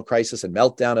constitutional crisis and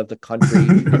meltdown of the country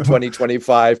in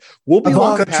 2025. We'll be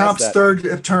long past Trump's that.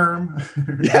 third term.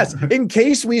 Yes. In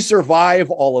case we survive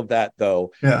all of that,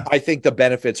 though, I think the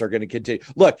benefits are going to continue.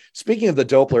 Look, speaking of the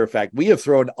Doppler effect, we have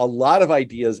thrown a lot of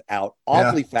ideas out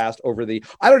awfully fast over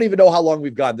I don't even know how long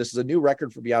we've gone. This is a new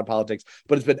record for Beyond Politics,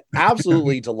 but it's been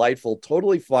absolutely delightful,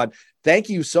 totally fun. Thank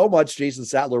you so much, Jason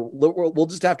Sattler. We'll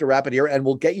just have to wrap it here, and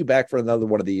we'll get you back for another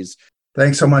one of these.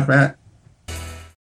 Thanks so much, Matt.